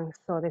dream. I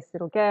saw this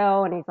little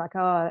girl. And he's like,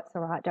 oh, that's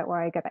all right. Don't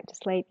worry. Go back to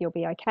sleep. You'll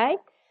be okay.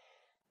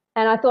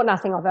 And I thought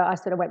nothing of it. I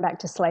sort of went back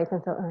to sleep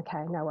and thought,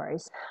 okay, no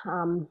worries.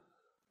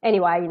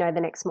 Anyway,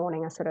 the next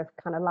morning I sort of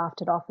kind of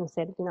laughed it off and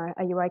said,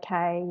 are you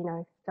okay?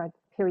 Did I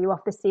peel you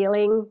off the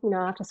ceiling,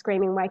 after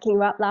screaming, waking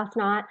you up last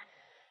night?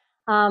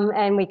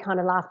 And we kind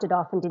of laughed it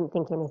off and didn't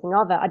think anything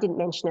of it. I didn't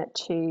mention it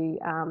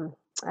to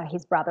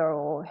his brother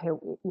or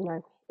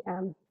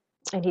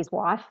and his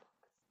wife.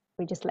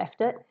 We just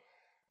left it.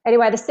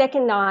 Anyway, the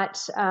second night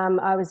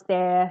I was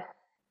there,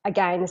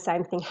 again, the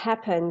same thing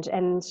happened,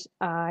 and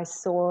I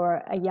saw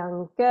a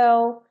young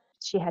girl.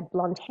 She had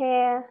blonde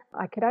hair.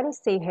 I could only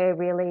see her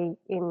really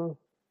in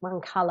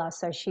one colour,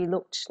 so she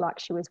looked like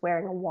she was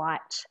wearing a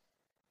white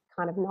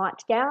kind of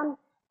nightgown,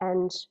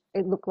 and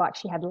it looked like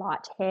she had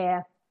light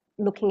hair,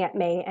 looking at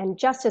me. And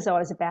just as I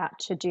was about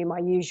to do my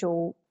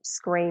usual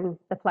scream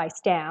the place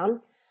down,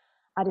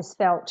 I just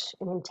felt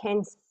an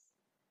intense,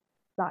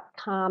 like,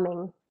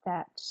 calming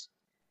that,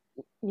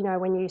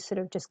 when you sort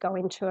of just go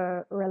into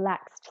a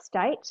relaxed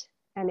state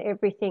and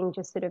everything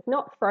just sort of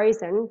not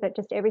frozen, but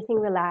just everything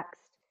relaxed.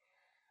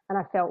 And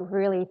I felt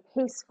really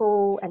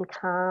peaceful and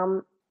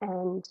calm.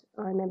 And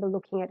I remember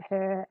looking at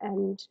her,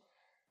 and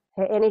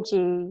her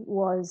energy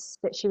was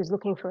that she was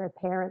looking for her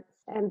parents.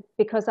 And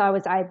because I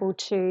was able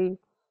to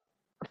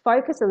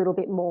focus a little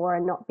bit more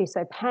and not be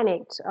so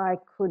panicked, I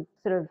could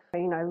sort of,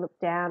 look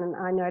down, and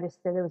I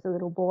noticed that there was a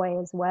little boy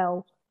as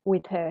well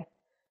with her.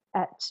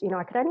 I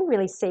could only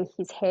really see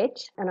his head,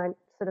 and I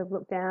sort of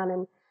looked down,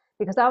 and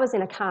because I was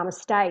in a calmer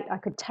state, I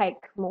could take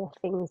more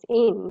things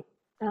in.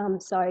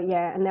 And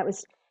it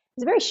was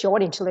a very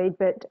short interlude,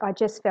 but I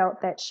just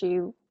felt that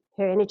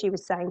her energy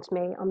was saying to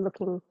me, I'm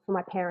looking for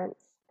my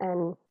parents.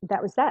 And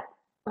that was that.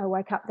 I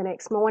woke up the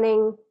next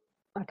morning.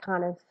 I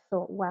kind of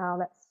thought, wow,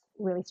 that's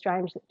really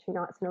strange that 2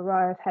 nights in a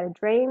row I've had a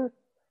dream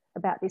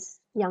about this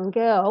young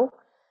girl.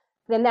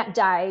 Then that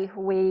day,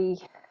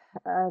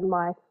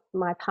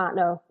 my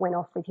partner went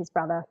off with his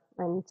brother,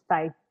 and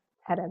they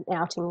had an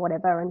outing,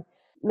 whatever. And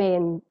me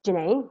and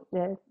Janine,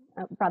 the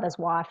brother's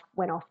wife,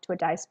 went off to a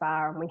day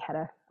spa, and we had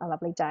a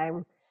lovely day.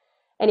 And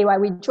anyway,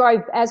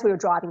 as we were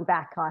driving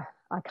back,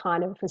 I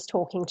kind of was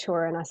talking to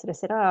her, and I sort of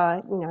said,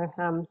 I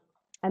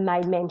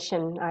made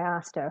mention, I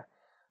asked her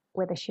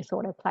whether she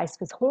thought her place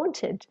was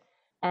haunted.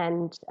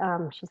 And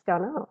she's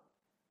gone, oh,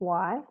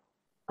 why?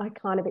 I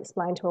kind of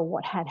explained to her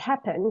what had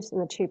happened in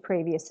the 2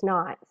 previous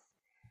nights.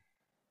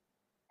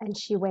 And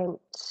she went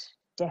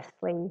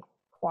deathly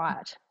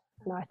quiet.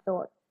 And I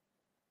thought,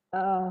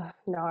 oh,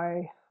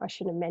 no, I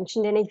shouldn't have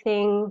mentioned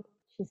anything.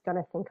 She's going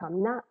to think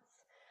I'm nuts.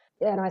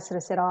 And I sort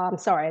of said, oh, I'm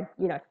sorry,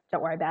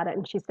 don't worry about it.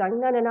 And she's going,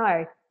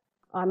 no,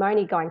 I'm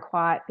only going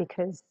quiet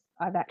because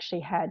I've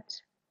actually had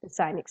the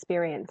same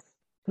experience.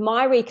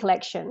 My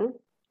recollection,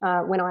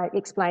 when I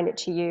explained it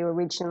to you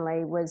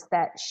originally, was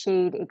that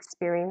she'd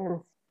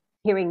experienced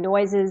hearing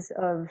noises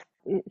of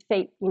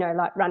feet,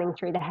 like running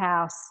through the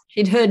house.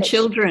 She'd heard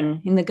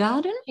children in the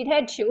garden? She'd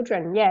heard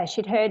children, yeah.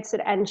 She'd heard,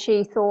 and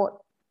she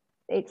thought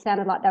it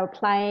sounded like they were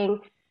playing,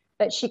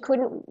 but she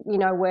couldn't,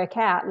 work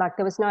out. Like,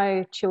 there was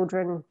no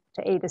children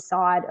to either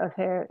side of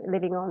her,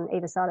 living on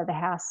either side of the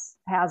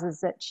houses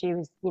that she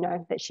was,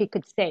 that she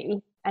could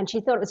see. And she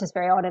thought it was just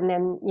very odd. And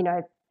then,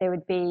 there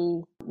would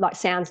be like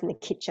sounds in the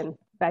kitchen,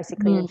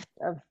 basically,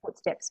 of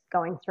footsteps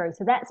going through.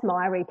 So that's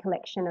my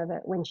recollection of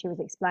it when she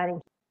was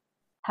explaining.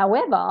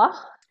 However,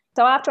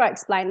 so after I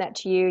explained that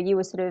to you, you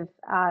were sort of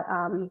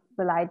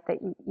relayed that,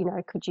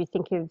 could you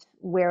think of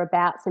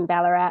whereabouts in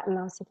Ballarat? And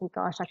I was thinking,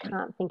 gosh, I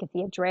can't think of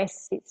the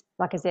address. It's,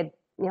 like I said,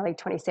 nearly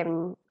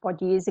 27 odd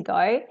years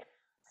ago.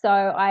 So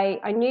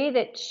I knew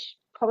that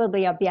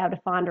probably I'd be able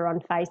to find her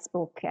on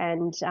Facebook,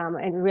 and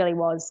it really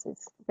was.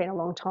 It's been a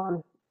long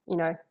time,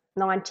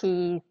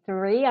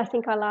 93, I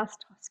think I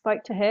last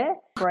spoke to her,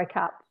 broke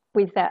up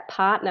with that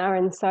partner,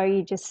 and so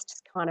you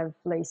just kind of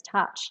lose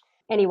touch.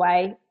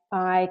 Anyway,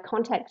 I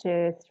contacted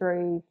her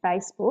through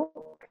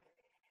Facebook,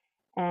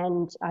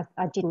 and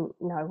I didn't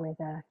know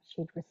whether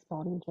she'd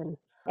respond. And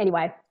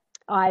anyway,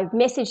 I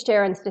messaged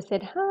her and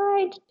said,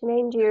 hi,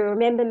 Janine, do you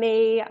remember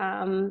me?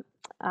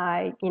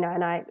 I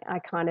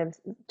kind of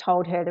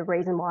told her the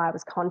reason why I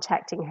was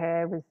contacting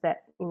her was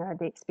that,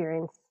 the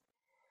experience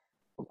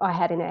I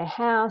had in her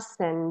house.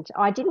 And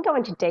I didn't go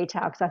into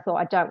detail because I thought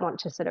I don't want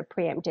to sort of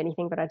preempt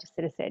anything, but I just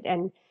sort of said,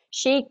 and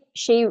she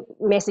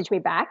messaged me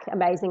back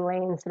amazingly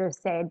and sort of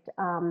said,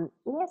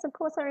 yes, of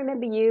course I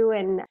remember you.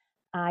 And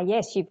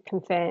yes, you've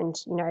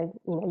confirmed,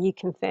 you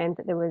confirmed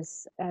that there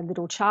was a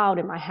little child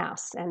in my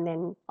house. And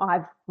then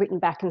I've written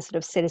back and sort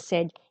of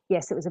said,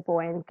 yes, it was a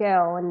boy and a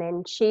girl. And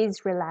then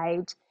she's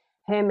relayed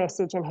her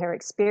message and her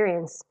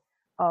experience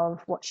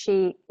of what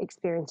she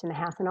experienced in the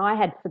house. And I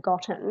had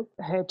forgotten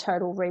her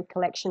total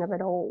recollection of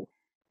it all.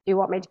 Do you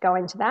want me to go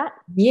into that?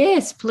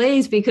 Yes,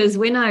 please, because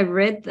when I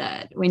read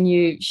that, when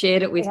you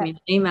shared it with me in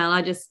email,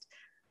 it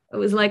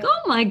was like,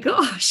 oh my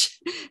gosh,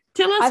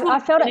 tell us. I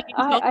felt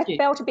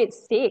a bit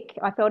sick.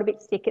 I felt a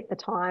bit sick at the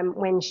time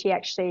when she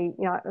actually,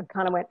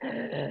 kind of went.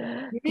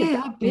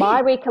 Yeah,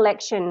 my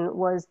recollection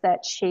was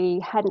that she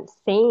hadn't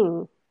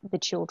seen the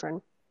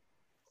children.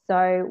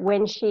 So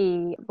when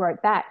she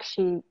wrote back,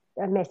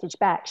 a message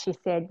back, she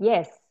said,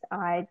 yes,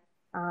 I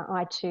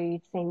too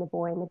seen the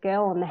boy and the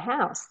girl in the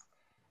house.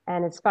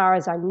 And as far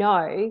as I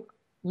know,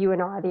 you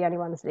and I are the only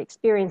ones that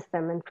experienced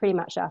them. And pretty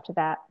much after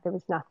that, there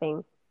was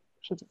nothing.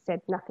 She just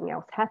said nothing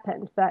else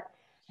happened. But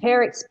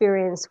her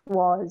experience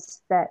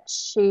was that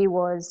she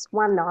was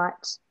one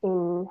night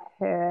in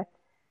her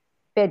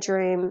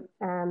bedroom.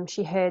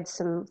 She heard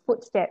some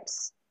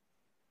footsteps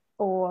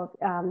or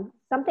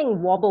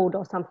something wobbled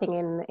or something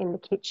in the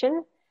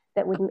kitchen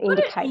that would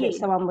indicate that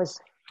someone was,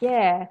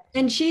 yeah.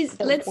 And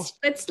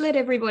let's let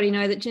everybody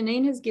know that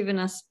Janine has given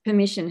us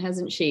permission,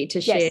 hasn't she,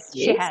 to share Yes,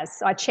 this? she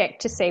has. I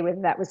checked to see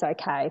whether that was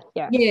okay.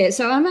 Yeah. Yeah,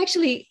 so I'm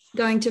actually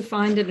going to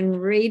find it and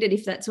read it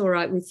if that's all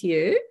right with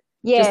you.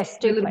 Yes,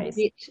 Just do a little please.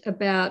 bit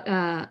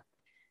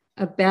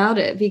about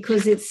it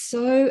because it's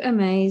so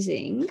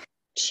amazing.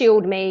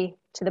 Chilled me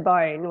to the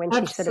bone when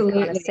she sort of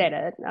kind of Absolutely. said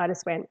it. I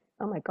just went,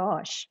 oh my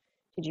gosh,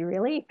 did you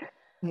really?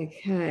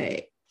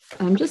 Okay.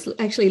 I'm just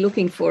actually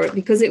looking for it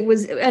because it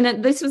was,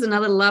 and this was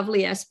another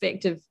lovely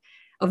aspect of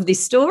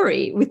this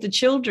story with the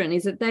children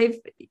is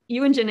that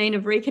you and Janine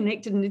have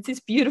reconnected and it's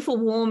this beautiful,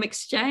 warm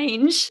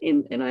exchange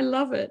and I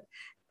love it.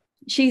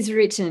 She's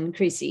written,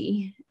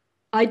 Chrissy,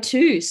 I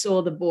too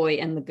saw the boy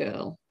and the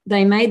girl.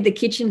 They made the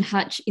kitchen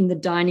hutch in the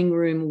dining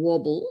room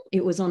wobble.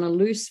 It was on a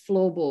loose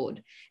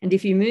floorboard, and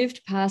if you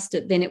moved past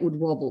it, then it would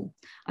wobble.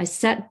 I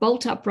sat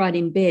bolt upright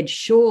in bed,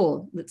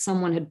 sure that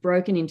someone had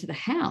broken into the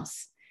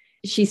house.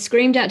 She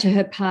screamed out to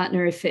her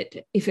partner if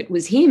it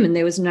was him, and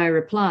there was no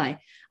reply.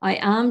 I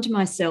armed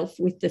myself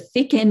with the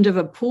thick end of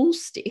a pool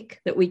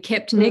stick that we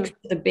kept next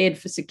to the bed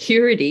for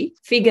security,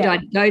 figured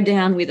I'd go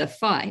down with a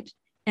fight,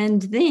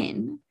 and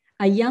then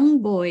a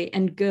young boy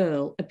and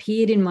girl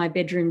appeared in my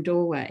bedroom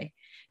doorway,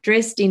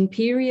 dressed in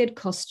period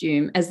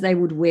costume as they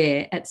would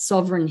wear at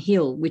Sovereign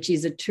Hill, which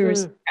is a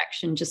tourist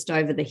attraction just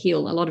over the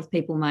hill. A lot of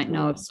people might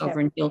know of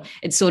Sovereign Hill.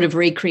 It sort of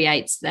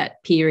recreates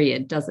that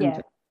period, doesn't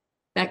it?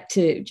 Back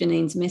to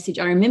Janine's message,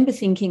 I remember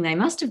thinking they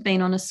must have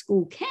been on a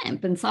school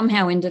camp and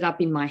somehow ended up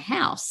in my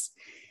house.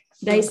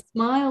 They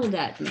smiled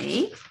at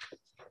me.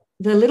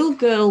 The little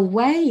girl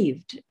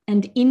waved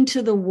and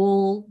into the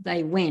wall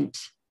they went.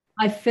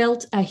 I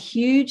felt a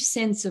huge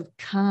sense of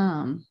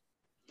calm,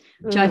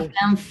 which I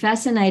found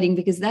fascinating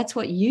because that's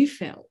what you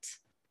felt.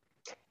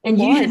 And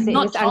it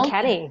was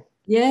uncanny. Them.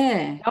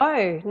 Yeah.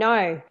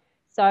 No.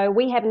 So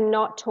we have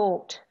not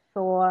talked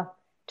for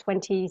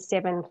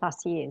 27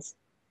 plus years.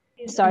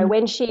 So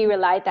when she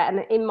relayed that,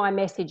 and in my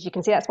message, you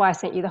can see that's why I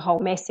sent you the whole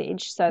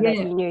message so that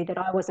you knew that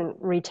I wasn't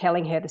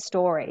retelling her the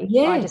story.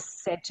 I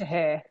just said to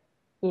her,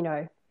 do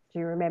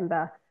you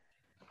remember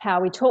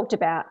how we talked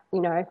about,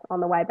 on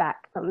the way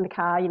back from the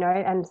car,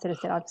 and sort of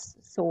said, I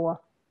saw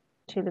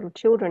 2 little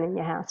children in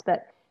your house.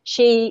 But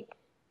she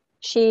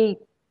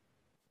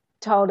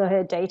told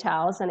her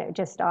details and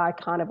I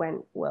kind of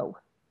went, well,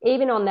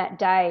 even on that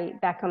day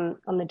back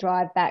on the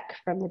drive back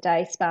from the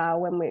day spa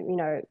when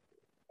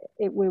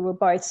we were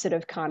both sort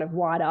of kind of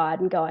wide-eyed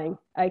and going,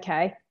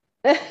 okay,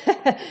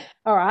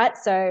 all right.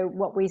 So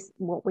what we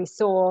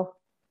saw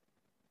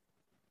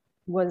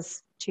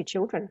was 2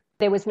 children.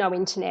 There was no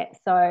internet,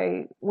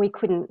 so we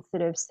couldn't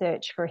sort of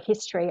search for a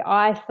history.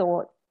 I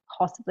thought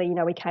possibly,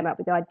 we came up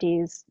with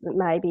ideas that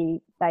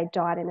maybe they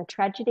died in a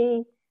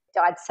tragedy,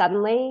 died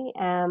suddenly,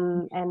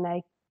 and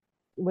they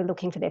were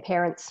looking for their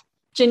parents.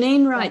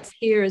 Janine writes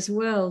here as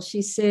well.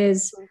 She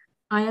says,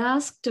 I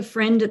asked a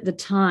friend at the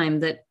time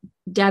that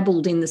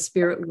dabbled in the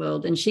spirit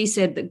world, and she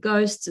said that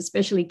ghosts,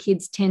 especially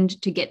kids, tend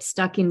to get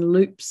stuck in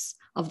loops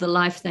of the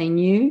life they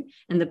knew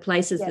and the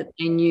places that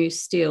they knew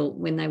still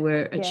when they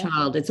were a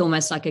child. It's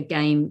almost like a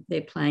game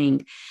they're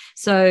playing.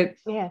 So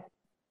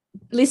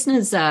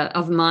listeners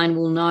of mine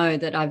will know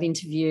that I've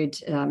interviewed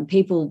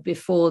people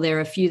before. There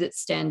are a few that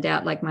stand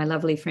out, like my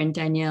lovely friend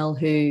Danielle,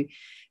 who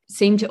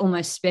seem to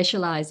almost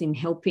specialize in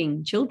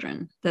helping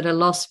children that are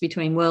lost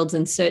between worlds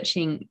and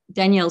searching.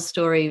 Danielle's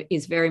story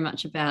is very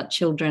much about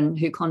children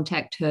who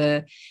contact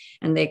her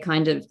and they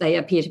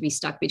appear to be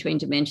stuck between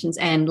dimensions.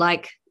 And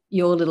like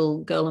your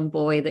little girl and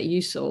boy that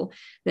you saw,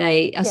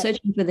 they are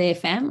searching for their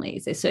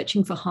families. They're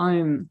searching for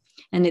home.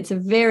 And it's a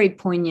very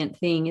poignant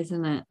thing,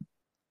 isn't it?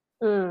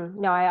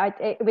 No,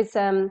 it was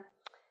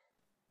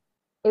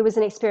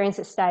an experience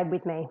that stayed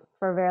with me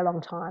for a very long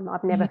time.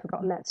 I've never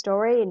forgotten that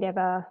story,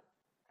 never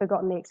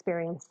forgotten the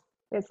experience.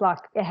 It's like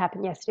it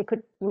happened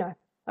yesterday.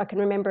 I can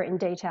remember it in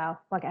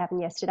detail, like it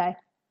happened yesterday.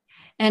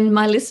 And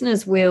my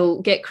listeners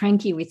will get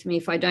cranky with me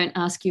if I don't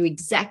ask you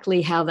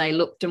exactly how they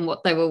looked and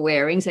what they were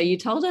wearing. So you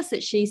told us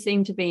that she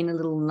seemed to be in a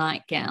little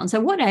nightgown.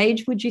 So what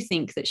age would you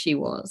think that she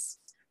was?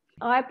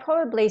 I'd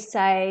probably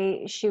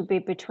say she would be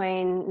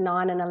between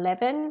 9 and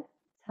 11.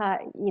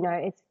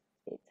 It's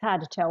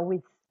hard to tell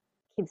with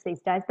kids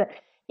these days. But,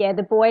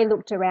 the boy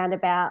looked around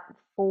about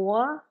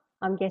 4,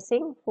 I'm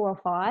guessing, 4 or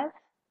 5.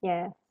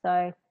 Yeah,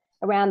 so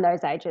around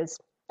those ages.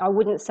 I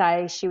wouldn't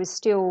say she was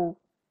still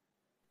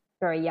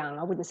very young.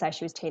 I wouldn't say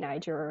she was a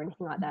teenager or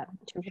anything like that.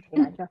 She was a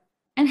teenager.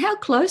 And how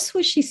close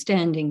was she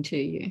standing to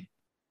you?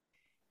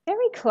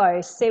 Very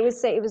close. It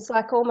was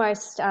like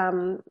almost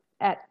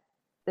at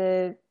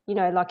the,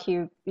 like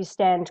you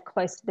stand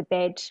close to the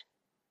bed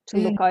to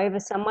look over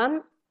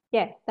someone.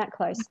 Yeah, that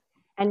close.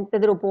 And the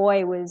little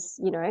boy was,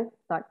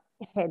 like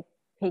head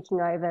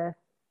peeking over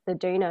the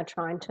doona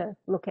trying to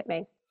look at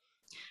me.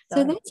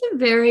 So that's a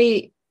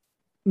very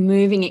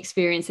moving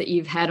experience that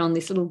you've had on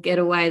this little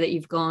getaway that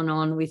you've gone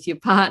on with your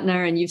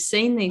partner, and you've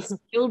seen these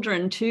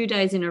children 2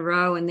 days in a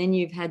row, and then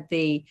you've had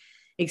the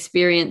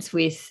experience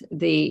with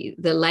the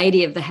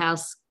lady of the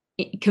house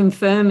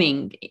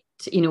confirming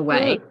in a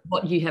way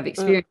what you have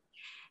experienced.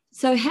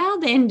 So how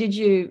then did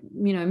you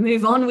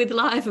move on with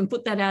life and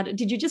put that out?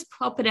 Did you just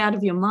pop it out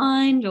of your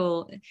mind,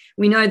 or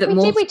we know that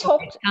we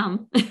talked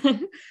come?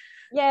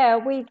 Yeah,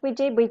 we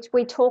did.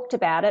 We talked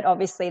about it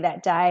obviously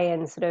that day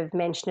and sort of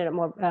mentioned it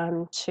more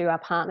to our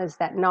partners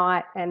that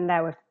night, and they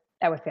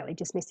were fairly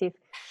dismissive,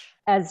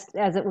 as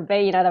it would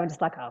be. They were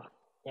just like, oh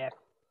yeah,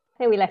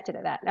 and we left it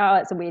at that. Oh,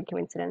 it's a weird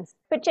coincidence.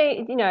 But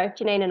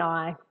Janine and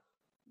I,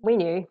 we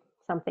knew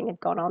something had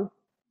gone on.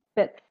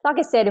 But like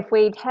I said, if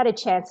we'd had a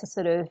chance to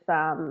sort of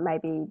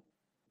maybe,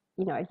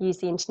 use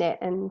the internet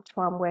and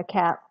try and work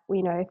out,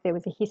 if there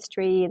was a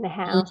history in the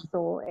house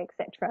or et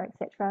cetera.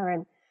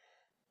 And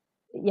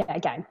yeah,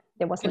 again,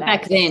 there wasn't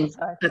back then.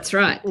 So, that's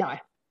right. No.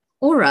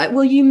 All right.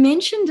 Well, you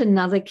mentioned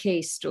another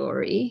key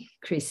story,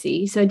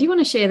 Chrissy. So do you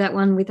want to share that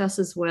one with us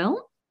as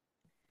well?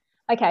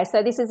 Okay,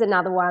 so this is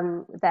another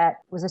one that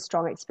was a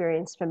strong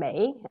experience for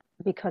me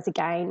because,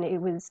 again, it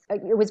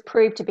was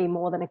proved to be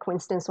more than a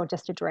coincidence or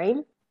just a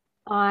dream.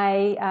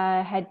 I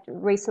had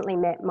recently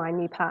met my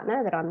new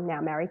partner that I'm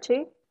now married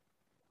to.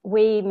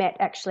 We met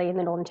actually in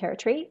the Northern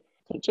Territory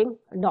teaching,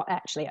 not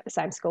actually at the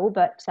same school,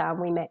 but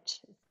we met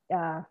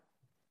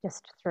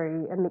just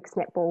through a mixed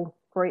netball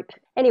group.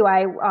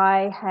 Anyway,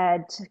 I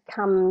had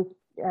come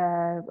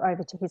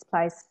over to his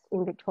place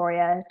in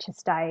Victoria to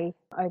stay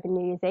over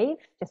New Year's Eve,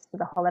 just for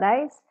the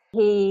holidays.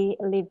 He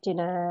lived in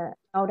an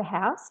older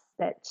house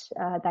that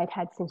they'd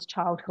had since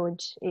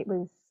childhood. It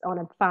was on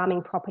a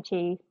farming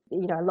property,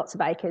 lots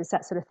of acres,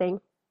 that sort of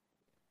thing.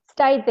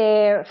 Stayed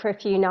there for a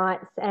few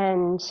nights,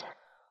 and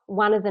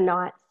one of the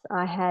nights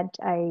I had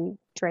a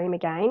dream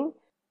again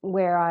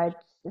where I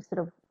sort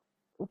of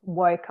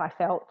woke, I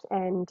felt,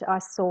 and I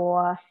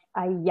saw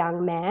a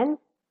young man.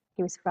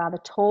 He was rather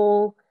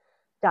tall,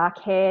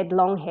 dark-haired,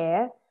 long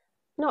hair,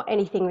 not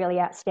anything really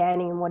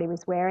outstanding in what he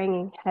was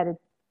wearing. He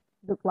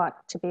looked like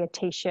to be a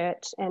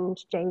T-shirt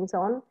and jeans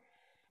on.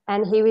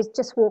 And he was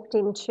just walked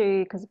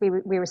into, because we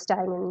were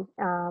staying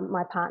in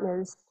my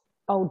partner's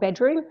old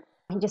bedroom.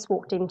 He just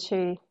walked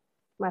into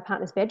my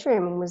partner's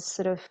bedroom and was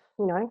sort of,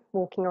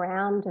 walking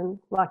around and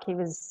like he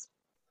was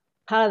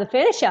part of the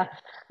furniture.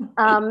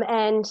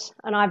 And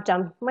I've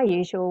done my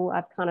usual.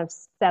 I've kind of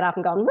sat up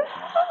and gone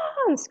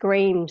and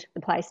screamed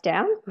the place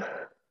down.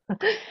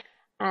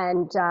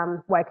 And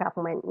woke up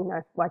and went,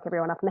 woke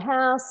everyone up in the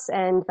house,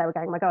 and they were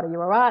going, oh my God, are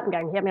you all right? I'm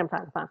going, yeah, I'm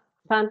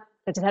fine.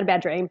 I just had a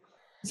bad dream.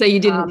 So you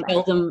didn't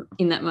tell them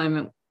in that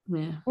moment?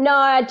 Yeah. No,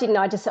 I didn't.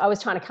 I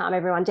was trying to calm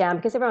everyone down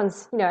because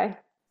everyone's,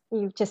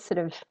 you've just sort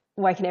of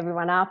woken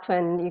everyone up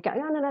and you go,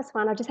 no, that's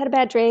fine. I just had a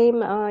bad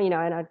dream. And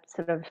I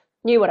sort of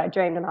knew what I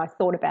dreamed and I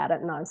thought about it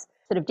and I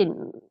sort of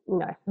didn't,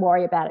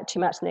 worry about it too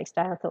much the next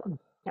day. I thought,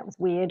 that was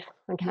weird.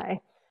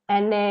 Okay.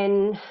 And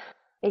then,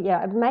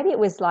 maybe it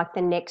was like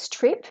the next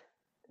trip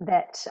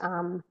that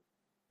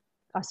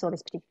I saw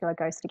this particular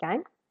ghost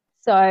again.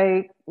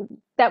 So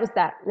that was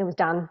that. It was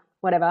done,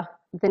 whatever.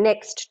 The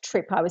next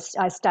trip I was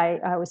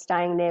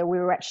staying there, we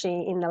were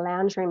actually in the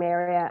lounge room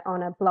area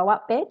on a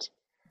blow-up bed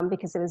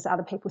because there was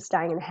other people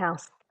staying in the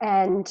house.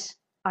 And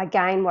I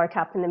again woke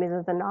up in the middle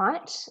of the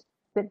night,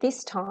 but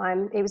this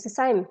time it was the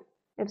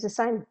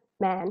same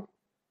man,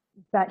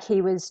 but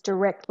he was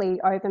directly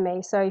over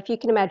me. So if you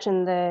can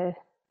imagine the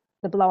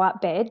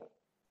blow-up bed,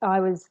 I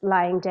was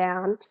laying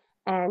down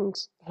and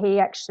he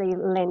actually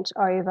leant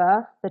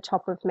over the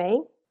top of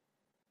me,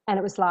 and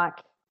it was like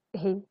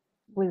he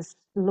was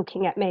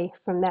looking at me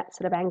from that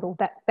sort of angle,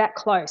 that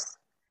close.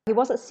 He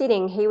wasn't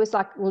sitting, he was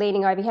like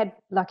leaning over.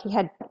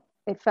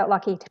 It felt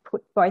like he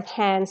put both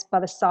hands by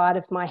the side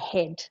of my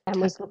head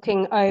and was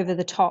looking over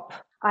the top.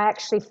 I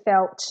actually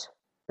felt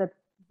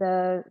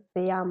the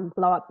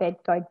blow-up bed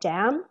go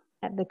down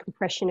at the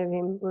compression of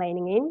him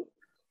leaning in.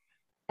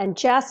 And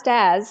just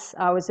as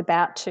I was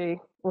about to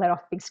let off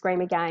a big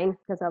scream again,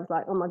 because I was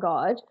like, oh my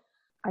God,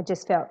 I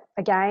just felt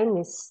again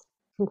this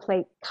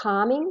complete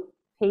calming,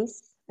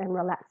 peace and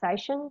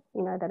relaxation,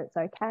 that it's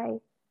okay.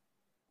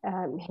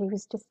 He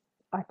was just,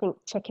 I think,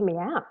 checking me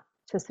out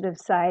to sort of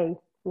say,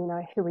 who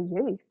are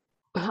you?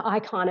 I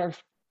kind of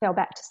fell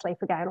back to sleep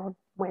again, or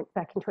went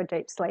back into a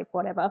deep sleep,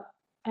 whatever,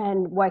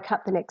 and woke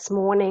up the next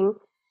morning.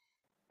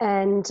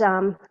 And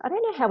I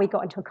don't know how we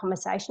got into a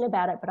conversation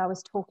about it, but I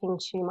was talking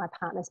to my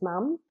partner's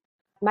mum.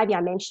 Maybe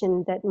I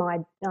mentioned that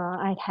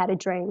I'd had a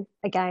dream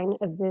again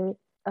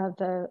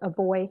of a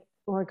boy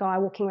or a guy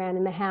walking around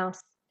in the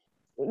house.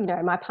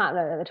 My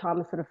partner at the time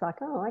was sort of like,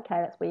 oh, okay,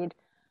 that's weird.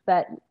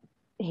 But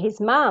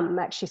his mum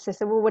actually said,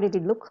 well, what did he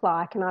look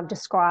like? And I've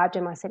described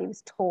him. I said he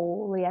was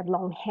tall, he had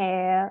long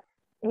hair,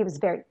 he was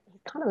very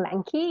kind of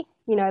lanky,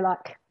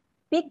 like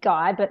big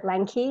guy, but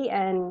lanky,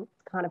 and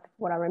kind of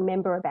what I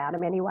remember about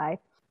him anyway.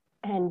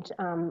 And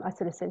I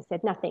sort of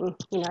said nothing,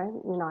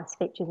 nice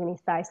features in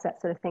his face,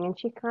 that sort of thing. And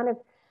she kind of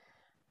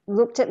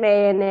looked at me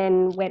and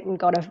then went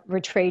and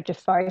retrieved a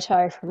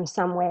photo from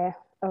somewhere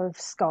of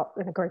Scott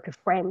with a group of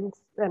friends.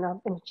 And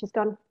she's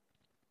gone,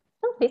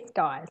 not this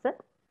guy, is it?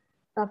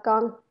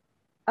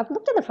 I've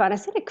looked at the phone. I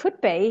said it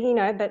could be,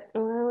 but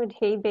why would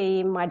he be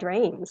in my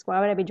dreams? Why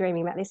would I be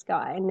dreaming about this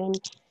guy? And then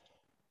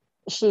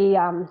she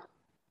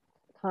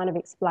kind of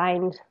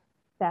explained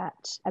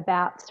that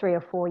about 3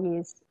 or 4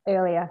 years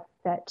earlier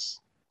that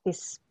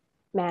this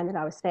man that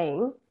I was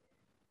seeing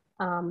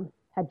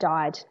had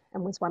died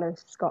and was one of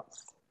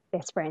Scott's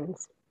best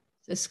friends.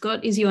 So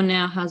Scott is your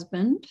now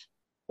husband?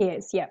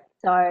 Yes, yeah.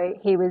 So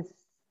he was,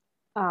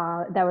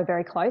 they were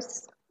very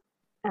close.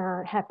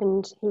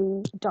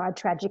 He died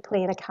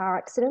tragically in a car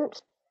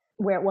accident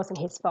where it wasn't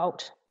his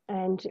fault.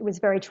 And it was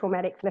very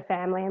traumatic for the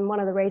family. And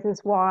one of the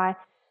reasons why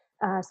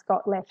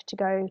Scott left to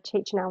go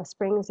teach in Alice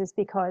Springs is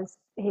because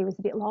he was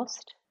a bit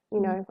lost,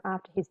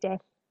 after his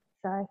death.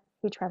 So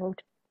he travelled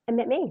and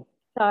met me.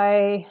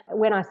 So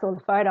when I saw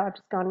the photo, I've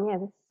just gone, yeah,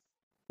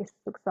 this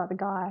looks like the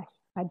guy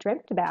I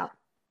dreamt about.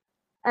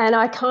 And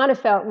I kind of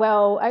felt,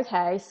 well,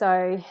 okay,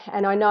 so,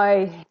 and I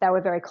know they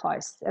were very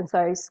close. And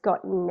so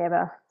Scott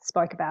never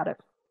spoke about it.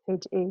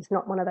 He's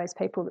not one of those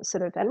people that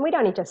sort of, and we'd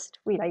only just,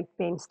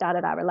 been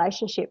started our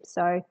relationship,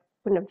 so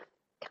wouldn't have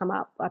come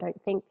up, I don't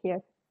think,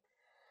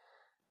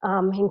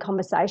 in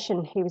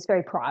conversation. He was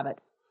very private.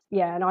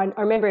 Yeah, and I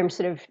remember him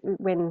sort of,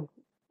 when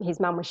his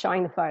mum was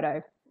showing the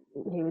photo,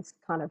 he was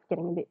kind of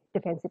getting a bit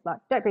defensive, like,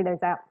 don't bring those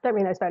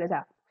photos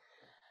out.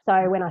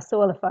 So when I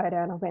saw the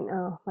photo and I went,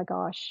 oh my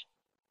gosh,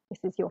 this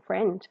is your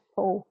friend,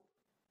 Paul.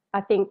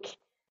 I think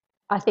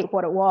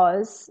what it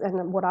was,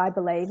 and what I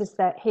believe, is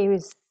that he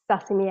was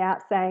sussing me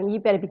out, saying, you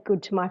better be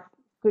good to my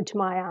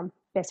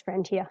best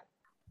friend here.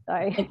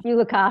 So you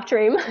look after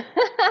him.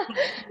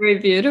 Very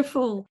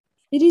beautiful.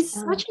 It is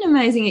such an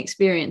amazing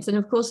experience. And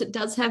of course, it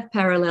does have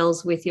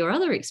parallels with your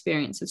other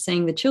experience of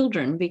seeing the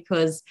children,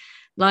 because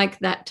like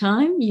that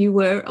time you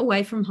were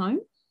away from home.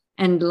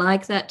 And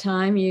like that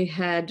time you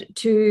had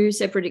 2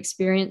 separate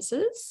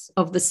experiences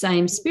of the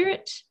same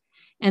spirit.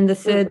 And the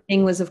third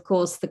thing was, of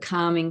course, the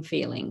calming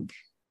feeling,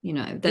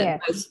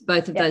 that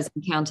both of those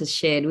encounters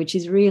shared, which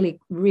is really,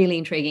 really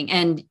intriguing.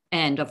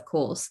 And of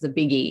course, the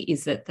biggie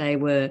is that they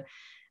were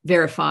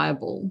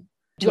verifiable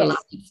to a large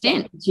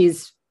extent, which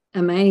is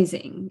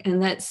amazing.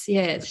 And that's,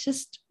 it's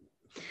just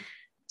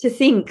to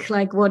think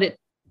like what it,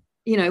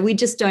 we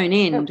just don't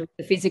end with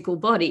the physical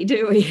body,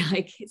 do we?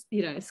 Like,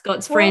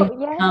 Scott's friend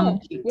come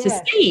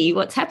to see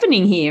what's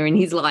happening here in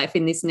his life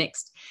in this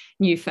next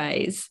new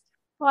phase.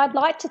 Well, I'd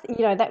like to,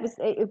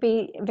 it would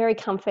be very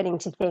comforting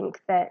to think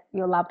that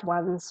your loved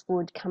ones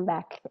would come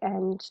back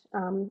and,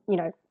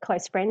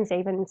 close friends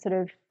even sort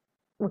of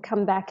will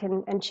come back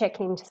and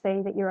check in to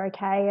see that you're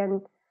okay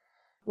and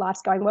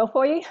life's going well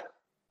for you.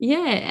 Yeah.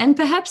 And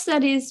perhaps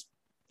that is,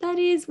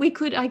 we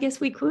could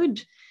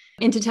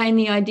entertain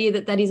the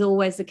idea that is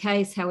always the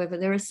case. However,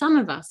 there are some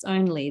of us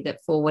only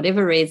that, for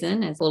whatever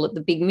reason, as call it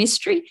the big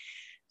mystery,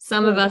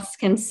 some of us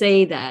can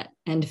see that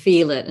and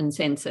feel it and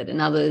sense it,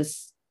 and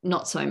others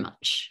not so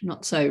much,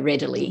 not so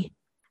readily.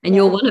 And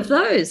you're one of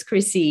those,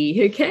 Chrissy,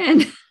 who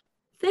can.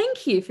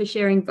 Thank you for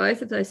sharing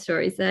both of those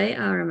stories. They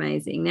are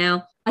amazing.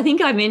 Now, I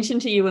think I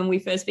mentioned to you when we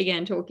first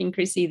began talking,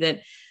 Chrissy,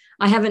 that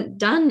I haven't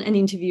done an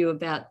interview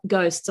about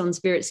ghosts on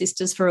Spirit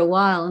Sisters for a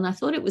while, and I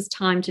thought it was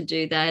time to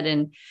do that.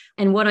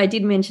 And what I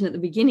did mention at the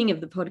beginning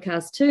of the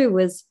podcast too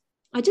was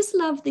I just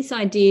love this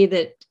idea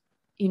that,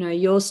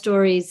 your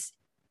stories,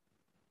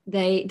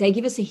 they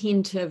give us a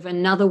hint of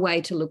another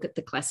way to look at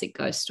the classic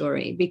ghost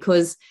story,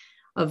 because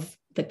of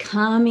the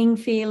calming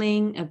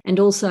feeling, and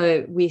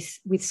also with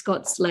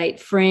Scott's late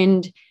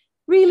friend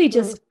really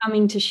just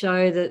coming to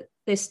show that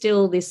there's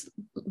still this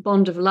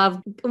bond of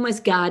love,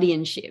 almost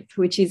guardianship,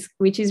 which is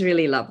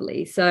really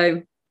lovely.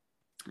 So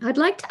I'd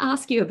like to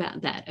ask you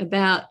about that,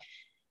 about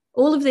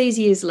all of these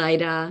years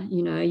later.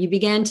 You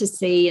began to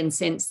see and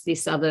sense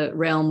this other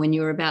realm when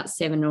you were about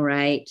 7 or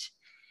 8.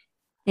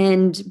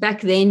 And back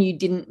then you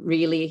didn't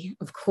really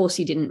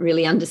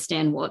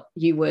understand what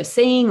you were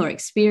seeing or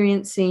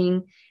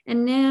experiencing.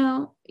 And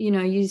now,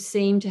 you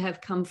seem to have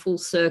come full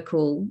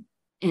circle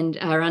and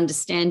are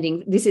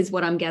understanding. This is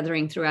what I'm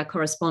gathering through our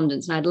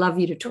correspondence. And I'd love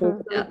you to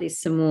talk about this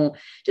some more.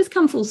 Just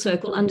come full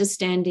circle,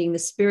 understanding the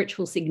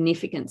spiritual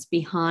significance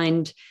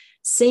behind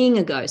seeing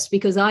a ghost,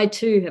 because I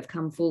too have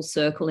come full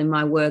circle in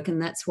my work.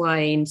 And that's why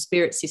in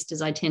Spirit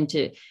Sisters, I tend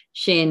to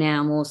share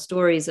now more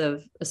stories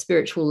of a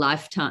spiritual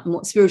lifetime,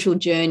 more spiritual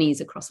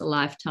journeys across a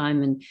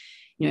lifetime, and,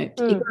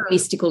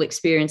 mystical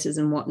experiences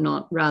and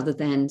whatnot, rather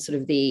than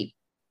sort of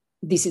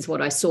this is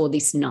what I saw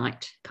this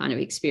night kind of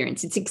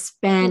experience. It's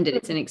expanded,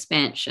 it's an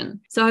expansion.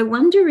 So I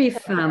wonder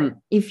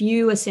if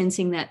you are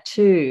sensing that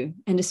too,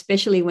 and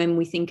especially when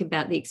we think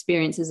about the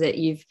experiences that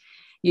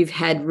you've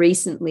had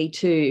recently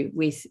too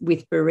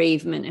with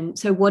bereavement, and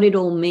so what it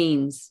all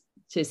means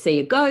to see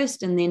a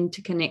ghost and then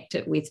to connect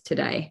it with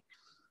today.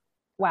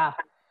 Wow.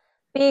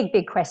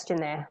 Big question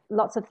there.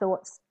 Lots of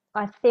thoughts.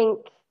 I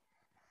think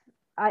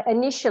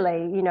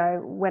initially,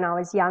 when I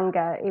was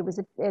younger, it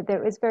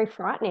was very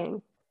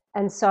frightening.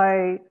 And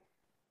so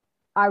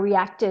I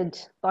reacted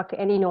like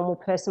any normal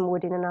person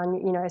would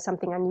in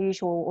something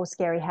unusual or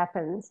scary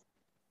happens.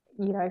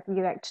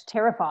 You act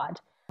terrified.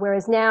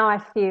 Whereas now I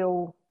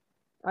feel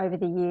over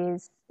the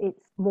years it's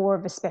more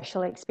of a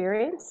special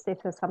experience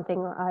if there's something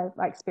I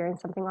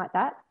experience something like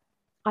that.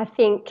 I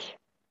think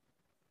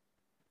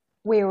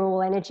we're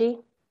all energy.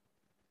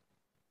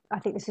 I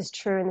think this is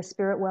true in the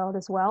spirit world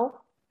as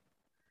well.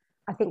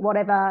 I think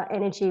whatever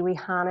energy we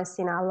harness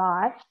in our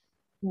life,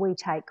 we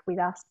take with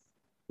us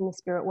in the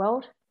spirit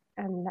world.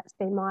 And that's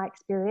been my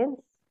experience.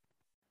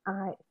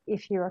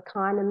 If you're a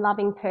kind and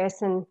loving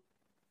person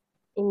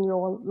in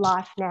your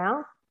life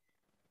now,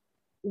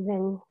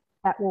 then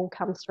that will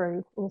come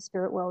through in the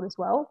spirit world as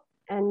well.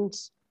 And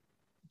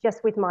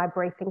just with my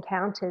brief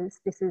encounters,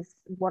 this is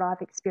what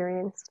I've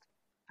experienced.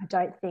 I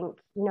don't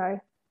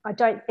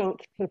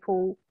think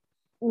people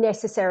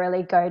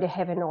necessarily go to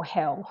heaven or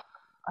hell.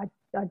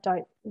 I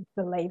don't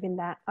believe in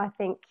that. I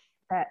think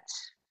that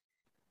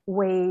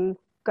we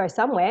go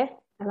somewhere,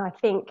 and I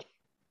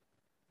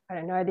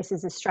don't know, this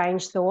is a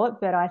strange thought,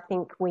 but I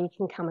think we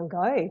can come and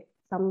go.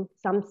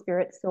 Some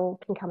spirits all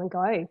can come and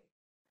go.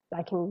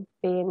 They can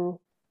be in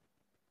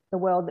the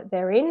world that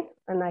they're in,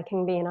 and they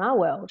can be in our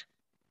world.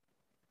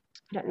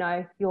 I don't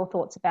know your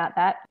thoughts about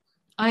that.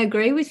 I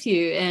agree with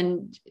you,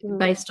 and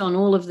based on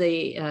all of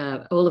the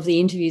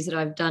interviews that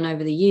I've done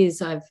over the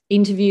years, I've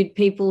interviewed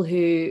people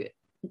who,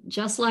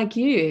 just like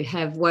you,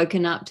 have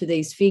woken up to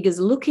these figures,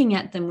 looking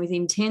at them with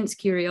intense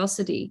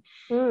curiosity.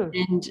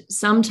 And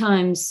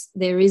sometimes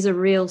there is a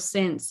real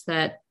sense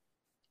that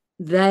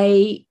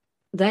they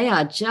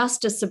are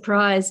just as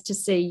surprised to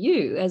see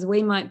you as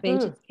we might be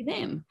to see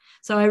them.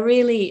 So I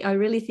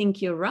really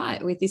think you're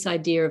right with this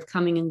idea of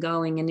coming and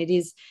going, and it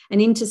is an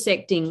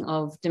intersecting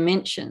of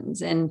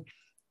dimensions. And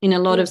in a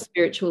lot of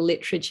spiritual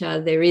literature,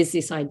 there is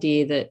this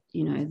idea that,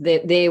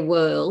 their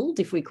world,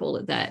 if we call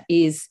it that,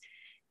 is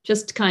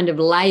just kind of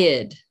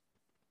layered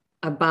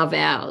above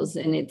ours,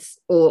 and it's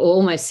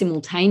almost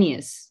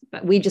simultaneous,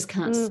 but we just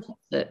can't sense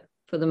it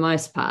for the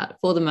most part.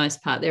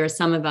 There are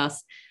some of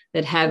us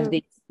that have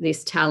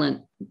this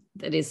talent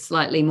that is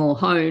slightly more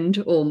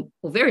honed or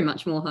very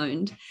much more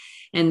honed,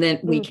 and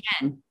that we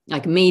can,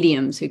 like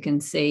mediums who can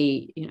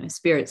see,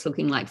 spirits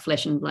looking like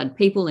flesh and blood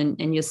people,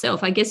 and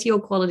yourself. I guess your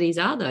qualities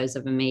are those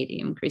of a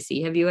medium,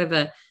 Chrissy. Have you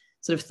ever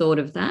sort of thought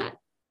of that?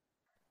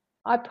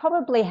 I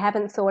probably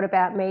haven't thought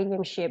about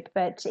mediumship,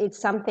 but it's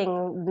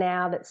something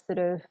now that sort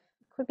of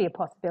could be a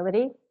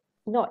possibility.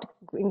 Not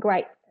in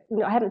great,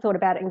 I haven't thought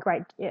about it in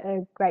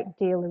a great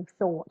deal of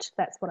thought.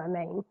 That's what I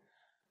mean.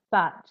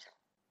 But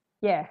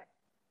yeah,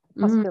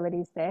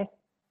 possibilities there.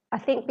 I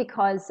think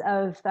because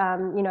of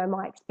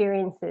my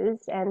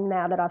experiences, and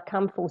now that I've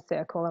come full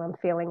circle and I'm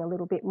feeling a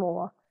little bit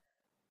more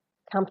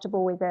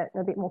comfortable with it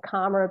and a bit more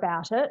calmer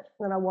about it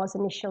than I was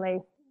initially,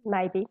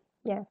 maybe.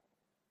 Yeah.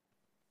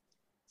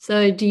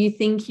 So do you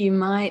think you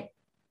might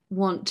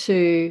want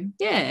to,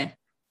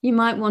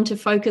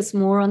 focus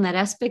more on that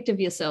aspect of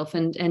yourself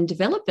and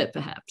develop it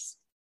perhaps?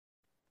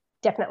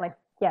 Definitely.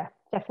 Yeah,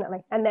 definitely.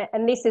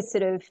 And this is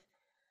sort of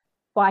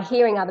by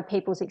hearing other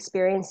people's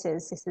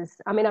experiences.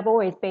 I've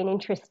always been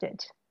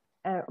interested,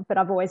 but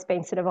I've always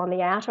been sort of on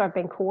the outer. I've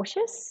been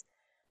cautious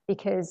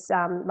because,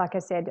 like I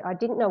said, I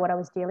didn't know what I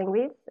was dealing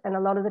with. And a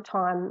lot of the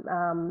time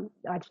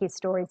I'd hear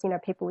stories,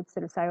 people would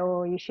sort of say,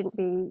 oh, you shouldn't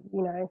be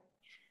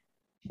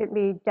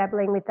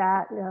dabbling with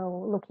that,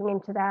 looking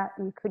into that.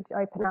 You could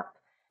open up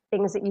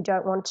things that you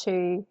don't want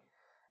to,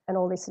 and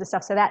all this sort of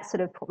stuff. So that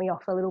sort of put me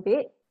off a little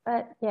bit.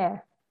 But yeah,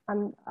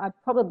 I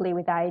probably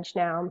with age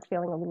now, I'm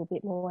feeling a little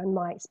bit more, and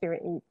my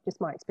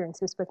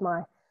experiences with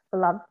my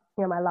beloved,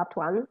 my loved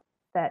one,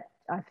 that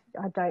I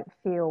don't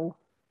feel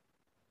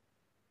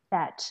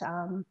that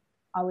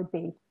I would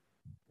be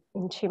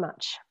in too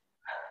much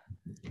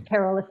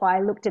peril if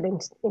I looked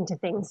into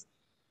things.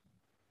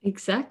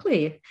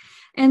 Exactly.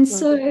 And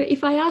so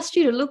if I asked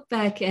you to look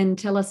back and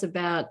tell us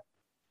about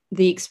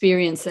the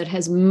experience that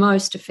has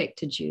most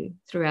affected you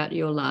throughout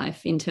your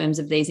life in terms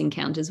of these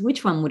encounters,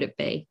 which one would it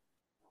be?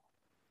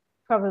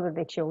 Probably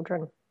the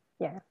children,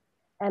 yeah.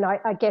 And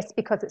I guess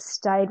because it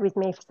stayed with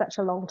me for such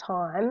a long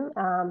time,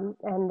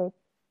 and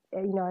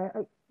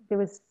there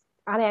was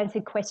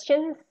unanswered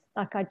questions,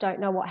 like I don't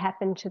know what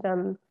happened to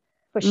them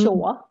for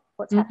sure,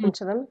 what's happened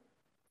to them.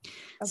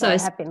 So I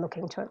have been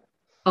looking to it.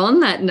 On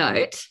that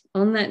note,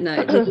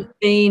 there's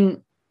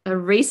been a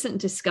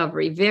recent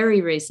discovery, very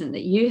recent,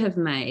 that you have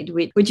made,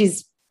 which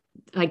is,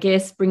 I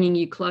guess, bringing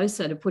you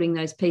closer to putting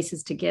those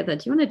pieces together.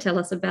 Do you want to tell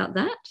us about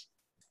that?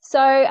 So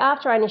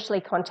after I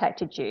initially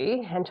contacted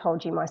you and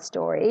told you my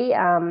story,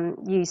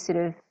 you sort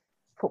of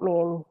put me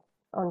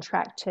on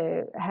track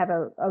to have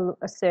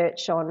a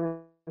search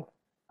on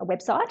a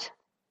website,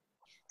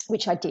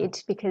 which I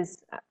did,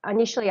 because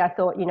initially I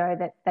thought,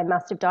 that they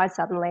must have died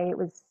suddenly. It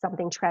was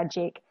something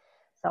tragic.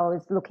 So I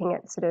was looking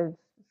at sort of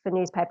for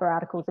newspaper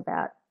articles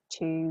about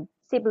 2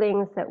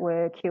 siblings that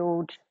were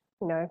killed,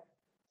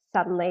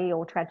 suddenly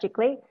or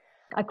tragically.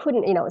 I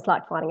couldn't, it was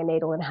like finding a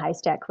needle in a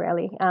haystack,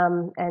 really.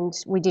 And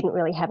we didn't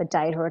really have a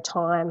date or a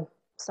time.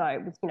 So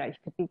it was, you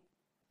could be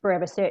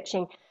forever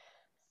searching.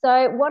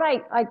 So what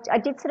I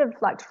did sort of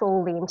like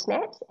trawl the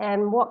internet,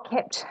 and what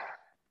kept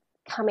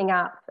coming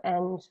up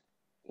and,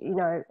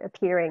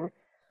 appearing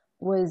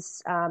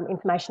was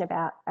information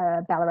about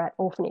a Ballarat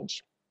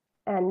orphanage.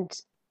 And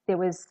there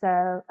was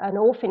an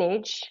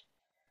orphanage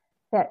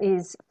that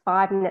is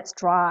 5 minutes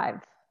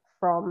drive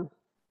from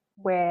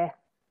where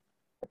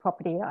the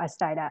property I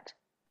stayed at.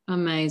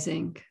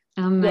 Amazing.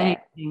 Amazing.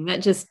 Yeah.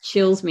 That just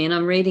chills me. And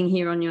I'm reading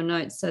here on your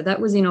notes. So that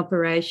was in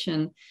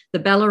operation, the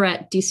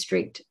Ballarat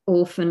District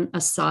Orphan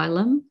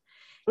Asylum,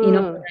 in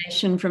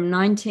operation from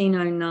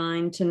 1909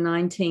 to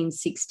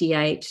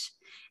 1968.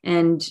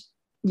 And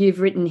you've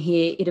written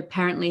here, it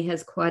apparently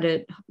has quite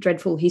a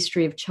dreadful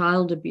history of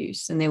child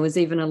abuse. And there was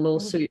even a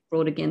lawsuit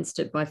brought against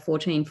it by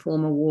 14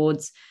 former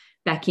wards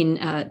back in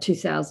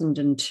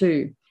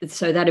 2002.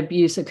 So that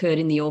abuse occurred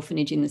in the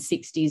orphanage in the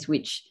 60s,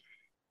 which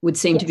would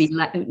seem to be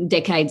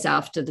decades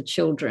after the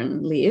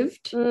children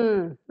lived.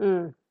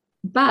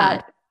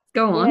 But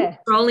go on,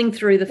 scrolling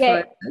through the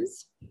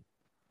photos.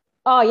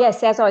 Oh,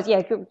 yes, as I was, do you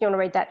want to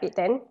read that bit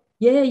then?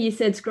 Yeah, you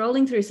said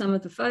scrolling through some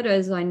of the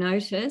photos, I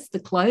noticed the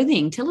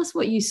clothing. Tell us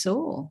what you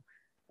saw.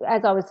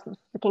 As I was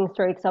looking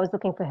through, because I was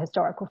looking for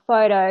historical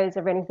photos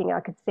of anything I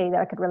could see that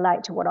I could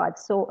relate to what I'd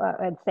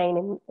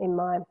seen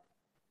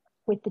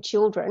with the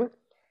children.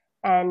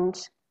 And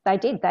they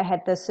did. They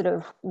had the sort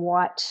of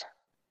white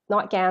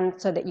nightgown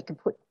so that you could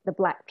put the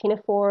black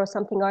pinafore or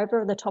something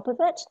over the top of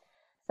it.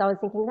 So I was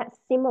thinking that's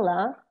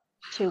similar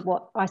to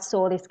what I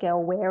saw this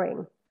girl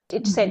wearing.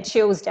 It sent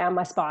chills down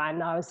my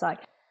spine. I was like,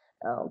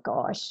 oh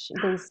gosh,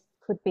 these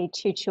could be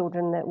two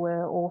children that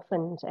were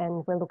orphaned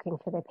and were looking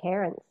for their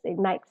parents. It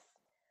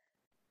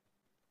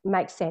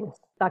makes sense.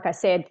 Like I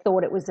said,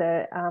 thought it was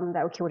they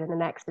were killed in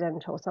an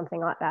accident or something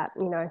like that,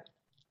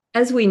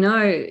 As we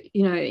know,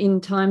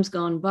 in times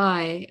gone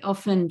by,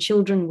 often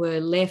children were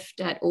left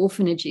at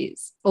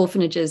orphanages,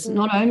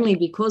 not only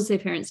because their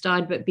parents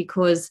died, but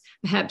because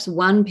perhaps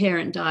one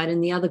parent died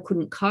and the other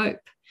couldn't cope.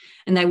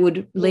 And they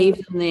would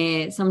leave them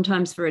there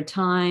sometimes for a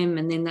time,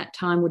 and then that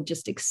time would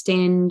just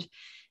extend.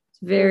 It's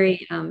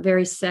very,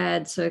 very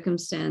sad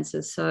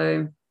circumstances.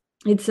 So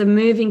it's a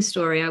moving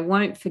story. I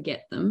won't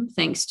forget them,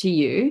 thanks to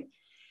you.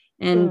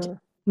 And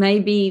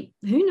maybe,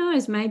 who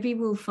knows, maybe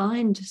we'll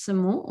find some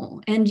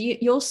more. And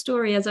your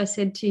story, as I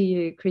said to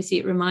you, Chrissy,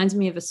 it reminds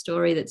me of a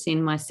story that's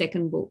in my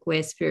second book,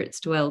 Where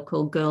Spirits Dwell,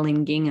 called Girl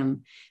in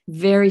Gingham.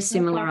 Very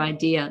similar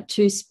idea,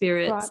 two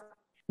spirits.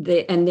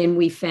 Right. And then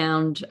we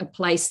found a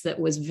place that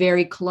was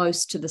very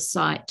close to the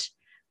site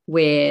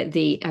where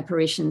the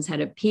apparitions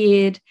had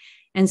appeared.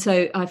 And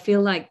so I feel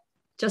like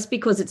just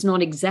because it's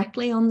not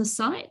exactly on the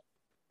site,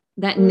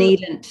 that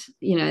needn't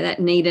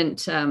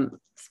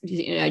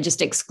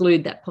just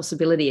exclude that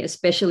possibility,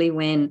 especially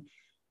when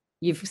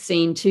you've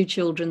seen two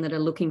children that are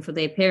looking for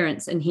their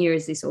parents, and here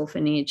is this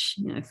orphanage,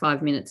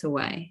 5 minutes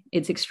away.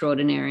 It's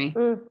extraordinary.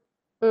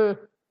 I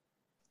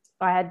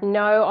had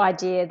no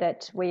idea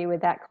that we were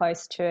that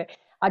close to it.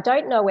 I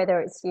don't know whether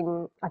it's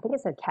I think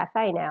it's a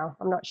cafe now.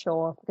 I'm not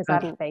sure because I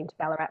haven't been to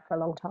Ballarat for a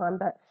long time,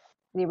 but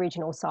the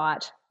original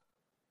site.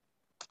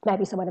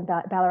 Maybe someone in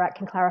Ballarat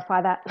can clarify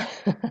that.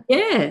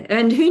 Yeah,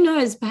 and who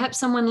knows, perhaps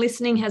someone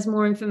listening has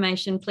more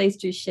information. Please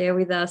do share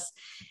with us.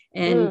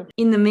 And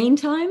in the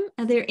meantime,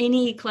 are there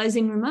any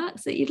closing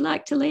remarks that you'd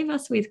like to leave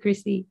us with,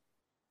 Chrissy?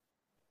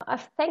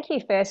 Thank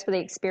you first for the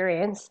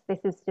experience. This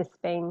has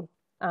just been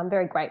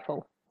very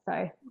grateful.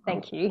 So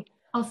thank you.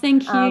 Oh,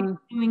 thank you for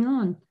coming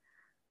on.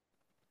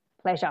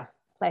 Pleasure.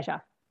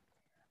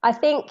 I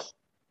think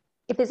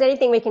if there's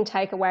anything we can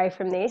take away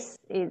from this,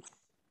 is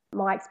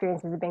my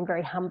experiences have been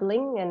very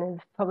humbling and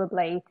have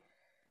probably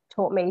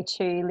taught me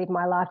to live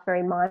my life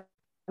very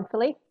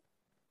mindfully.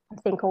 I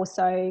think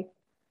also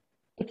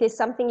if there's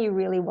something you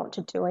really want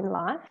to do in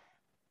life,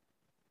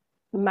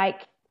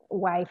 make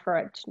way for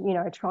it,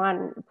 try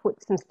and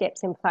put some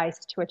steps in place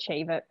to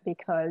achieve it,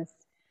 because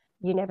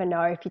you never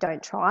know if you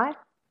don't try.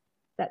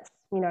 That's,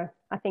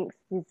 I think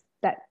is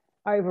that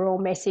overall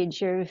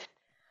message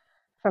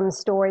from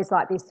stories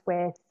like this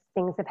where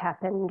things have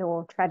happened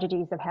or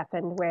tragedies have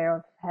happened, where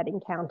I've had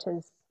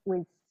encounters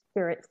with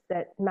spirits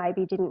that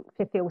maybe didn't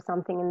fulfill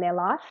something in their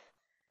life.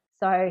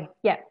 So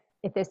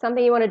if there's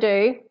something you want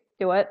to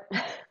do it.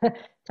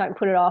 Don't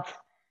put it off.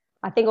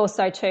 I think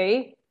also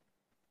too,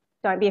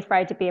 don't be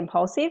afraid to be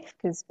impulsive,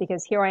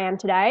 because here I am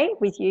today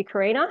with you,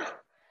 Karina,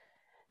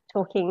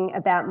 talking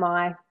about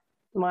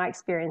my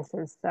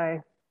experiences.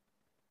 So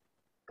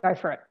go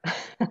for it.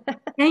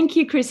 Thank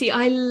you, Chrissy.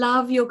 I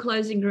love your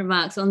closing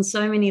remarks on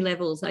so many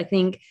levels. I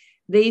think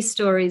these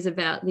stories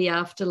about the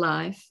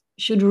afterlife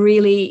should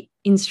really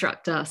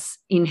instruct us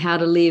in how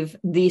to live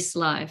this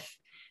life,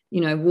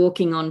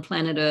 walking on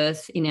planet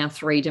Earth in our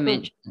 3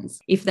 dimensions.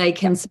 If they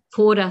can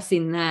support us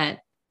in that,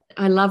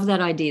 I love that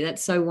idea.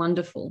 That's so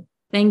wonderful.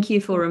 Thank you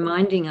for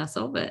reminding us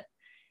of it.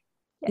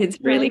 It's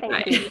really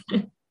great.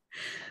 Well,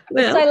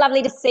 it's so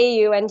lovely to see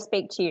you and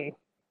speak to you.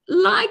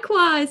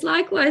 Likewise.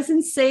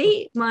 And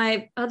see,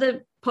 my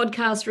other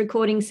podcast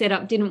recording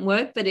setup didn't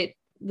work, but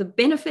the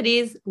benefit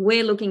is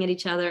we're looking at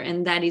each other,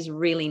 and that is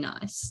really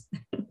nice.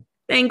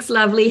 Thanks,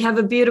 lovely. Have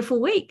a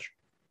beautiful week.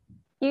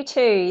 You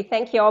too.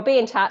 Thank you. I'll be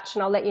in touch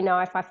and I'll let you know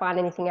if I find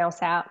anything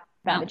else out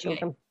about the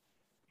children.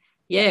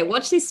 Yeah,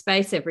 watch this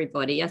space,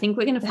 everybody. I think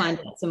we're going to find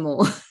out some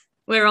more.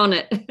 We're on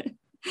it.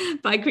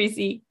 Bye,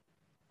 Chrissy.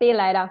 See you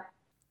later.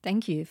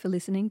 Thank you for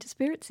listening to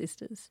Spirit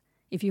Sisters.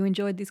 If you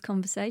enjoyed this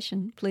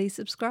conversation, please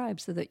subscribe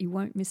so that you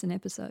won't miss an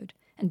episode.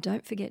 And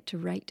don't forget to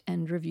rate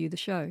and review the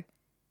show.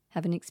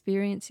 Have an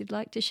experience you'd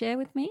like to share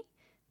with me?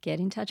 Get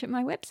in touch at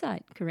my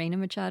website,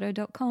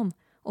 karinamachado.com,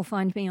 or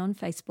find me on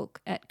Facebook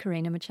at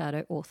Karina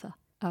Machado Author.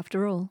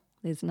 After all,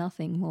 there's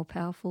nothing more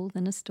powerful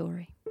than a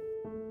story.